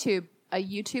a YouTube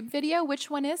video. Which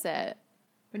one is it?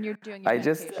 When you're doing your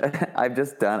meditation? I've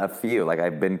just done a few. Like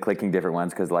I've been clicking different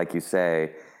ones because, like you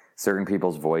say, certain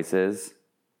people's voices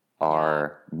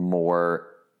are more,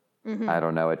 I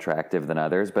don't know, attractive than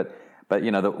others. But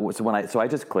so I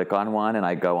just click on one and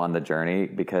I go on the journey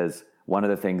because one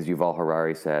of the things Yuval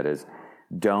Harari said is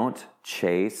don't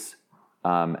chase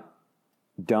like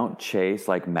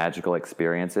magical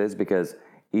experiences, because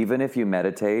even if you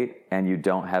meditate and you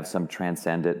don't have some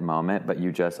transcendent moment, but you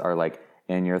just are like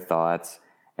in your thoughts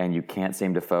and you can't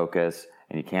seem to focus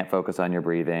and you can't focus on your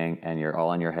breathing and you're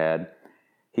all in your head.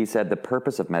 He said the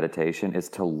purpose of meditation is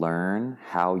to learn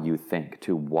how you think,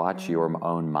 to watch your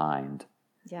own mind.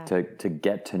 Yeah. To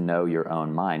get to know your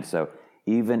own mind. So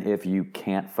even if you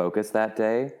can't focus that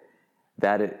day,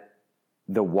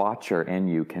 the watcher in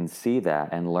you can see that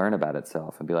and learn about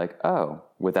itself and be like, oh,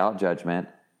 without judgment,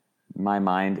 my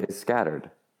mind is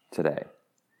scattered today.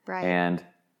 Right. And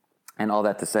all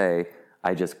that to say,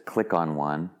 I just click on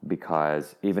one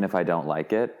because even if I don't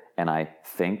like it and I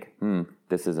think,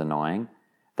 this is annoying,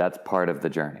 that's part of the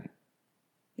journey.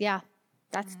 Yeah,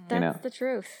 that's the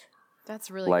truth.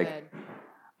 That's really good.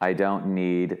 I don't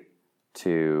need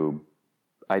to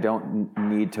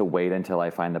wait until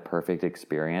I find the perfect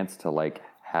experience to like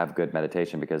have good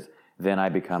meditation, because then I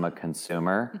become a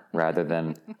consumer rather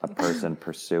than a person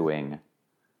pursuing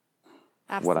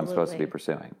what I'm supposed to be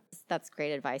pursuing. That's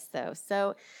great advice though.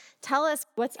 So tell us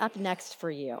what's up next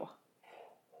for you.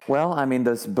 Well, I mean,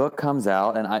 this book comes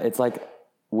out and it's like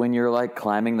when you're like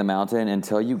climbing the mountain,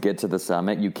 until you get to the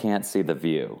summit, you can't see the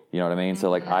view. You know what I mean? So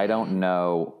like, I don't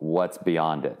know what's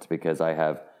beyond it because I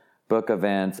have book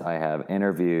events, I have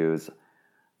interviews.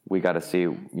 We got to see,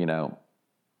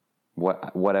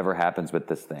 whatever happens with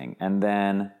this thing. And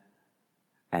then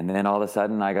all of a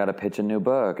sudden I got to pitch a new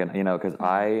book. And, because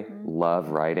I love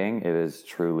writing. It is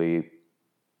truly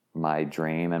my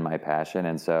dream and my passion.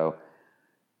 And so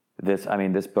this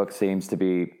book seems to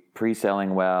be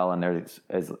pre-selling well, and there's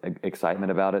excitement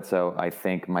about it. So I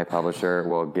think my publisher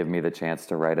will give me the chance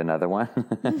to write another one.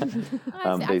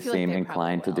 They seem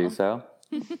inclined to do so.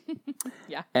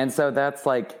 Yeah. And so that's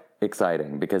like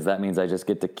exciting because that means I just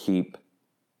get to keep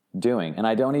doing. And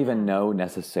I don't even know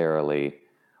necessarily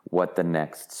what the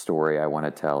next story I want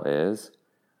to tell is.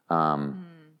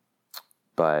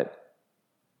 But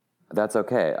that's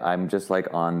okay. I'm just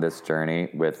like on this journey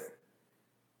with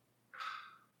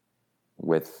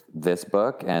this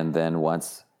book, and then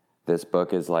once this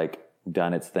book is like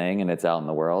done its thing and it's out in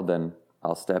the world, then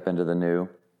I'll step into the new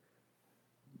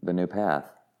path.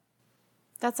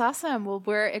 That's awesome. Well,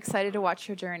 we're excited to watch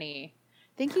your journey.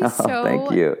 Thank you so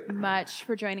thank you. much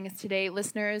for joining us today.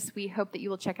 Listeners, we hope that you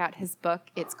will check out his book.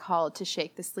 It's called To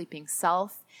Shake the Sleeping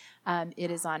Self.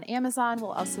 It is on Amazon.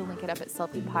 We'll also link it up at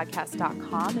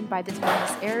selfiepodcast.com. And by the time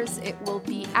this airs, it will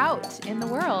be out in the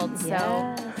world.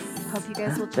 So hope you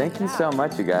guys will check it out. Thank you so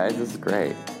much, you guys. This is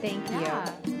great. Thank you.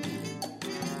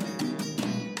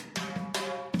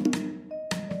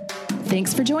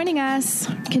 Thanks for joining us.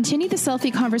 Continue the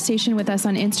selfie conversation with us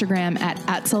on Instagram at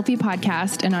Selfie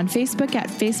Podcast and on Facebook at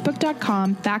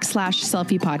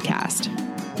facebook.com/Selfie Podcast.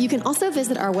 You can also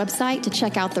visit our website to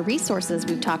check out the resources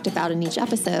we've talked about in each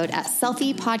episode at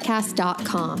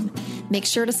selfiepodcast.com. Make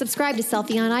sure to subscribe to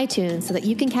Selfie on iTunes so that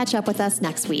you can catch up with us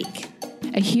next week.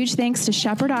 A huge thanks to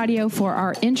Shepherd Audio for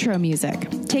our intro music.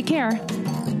 Take care.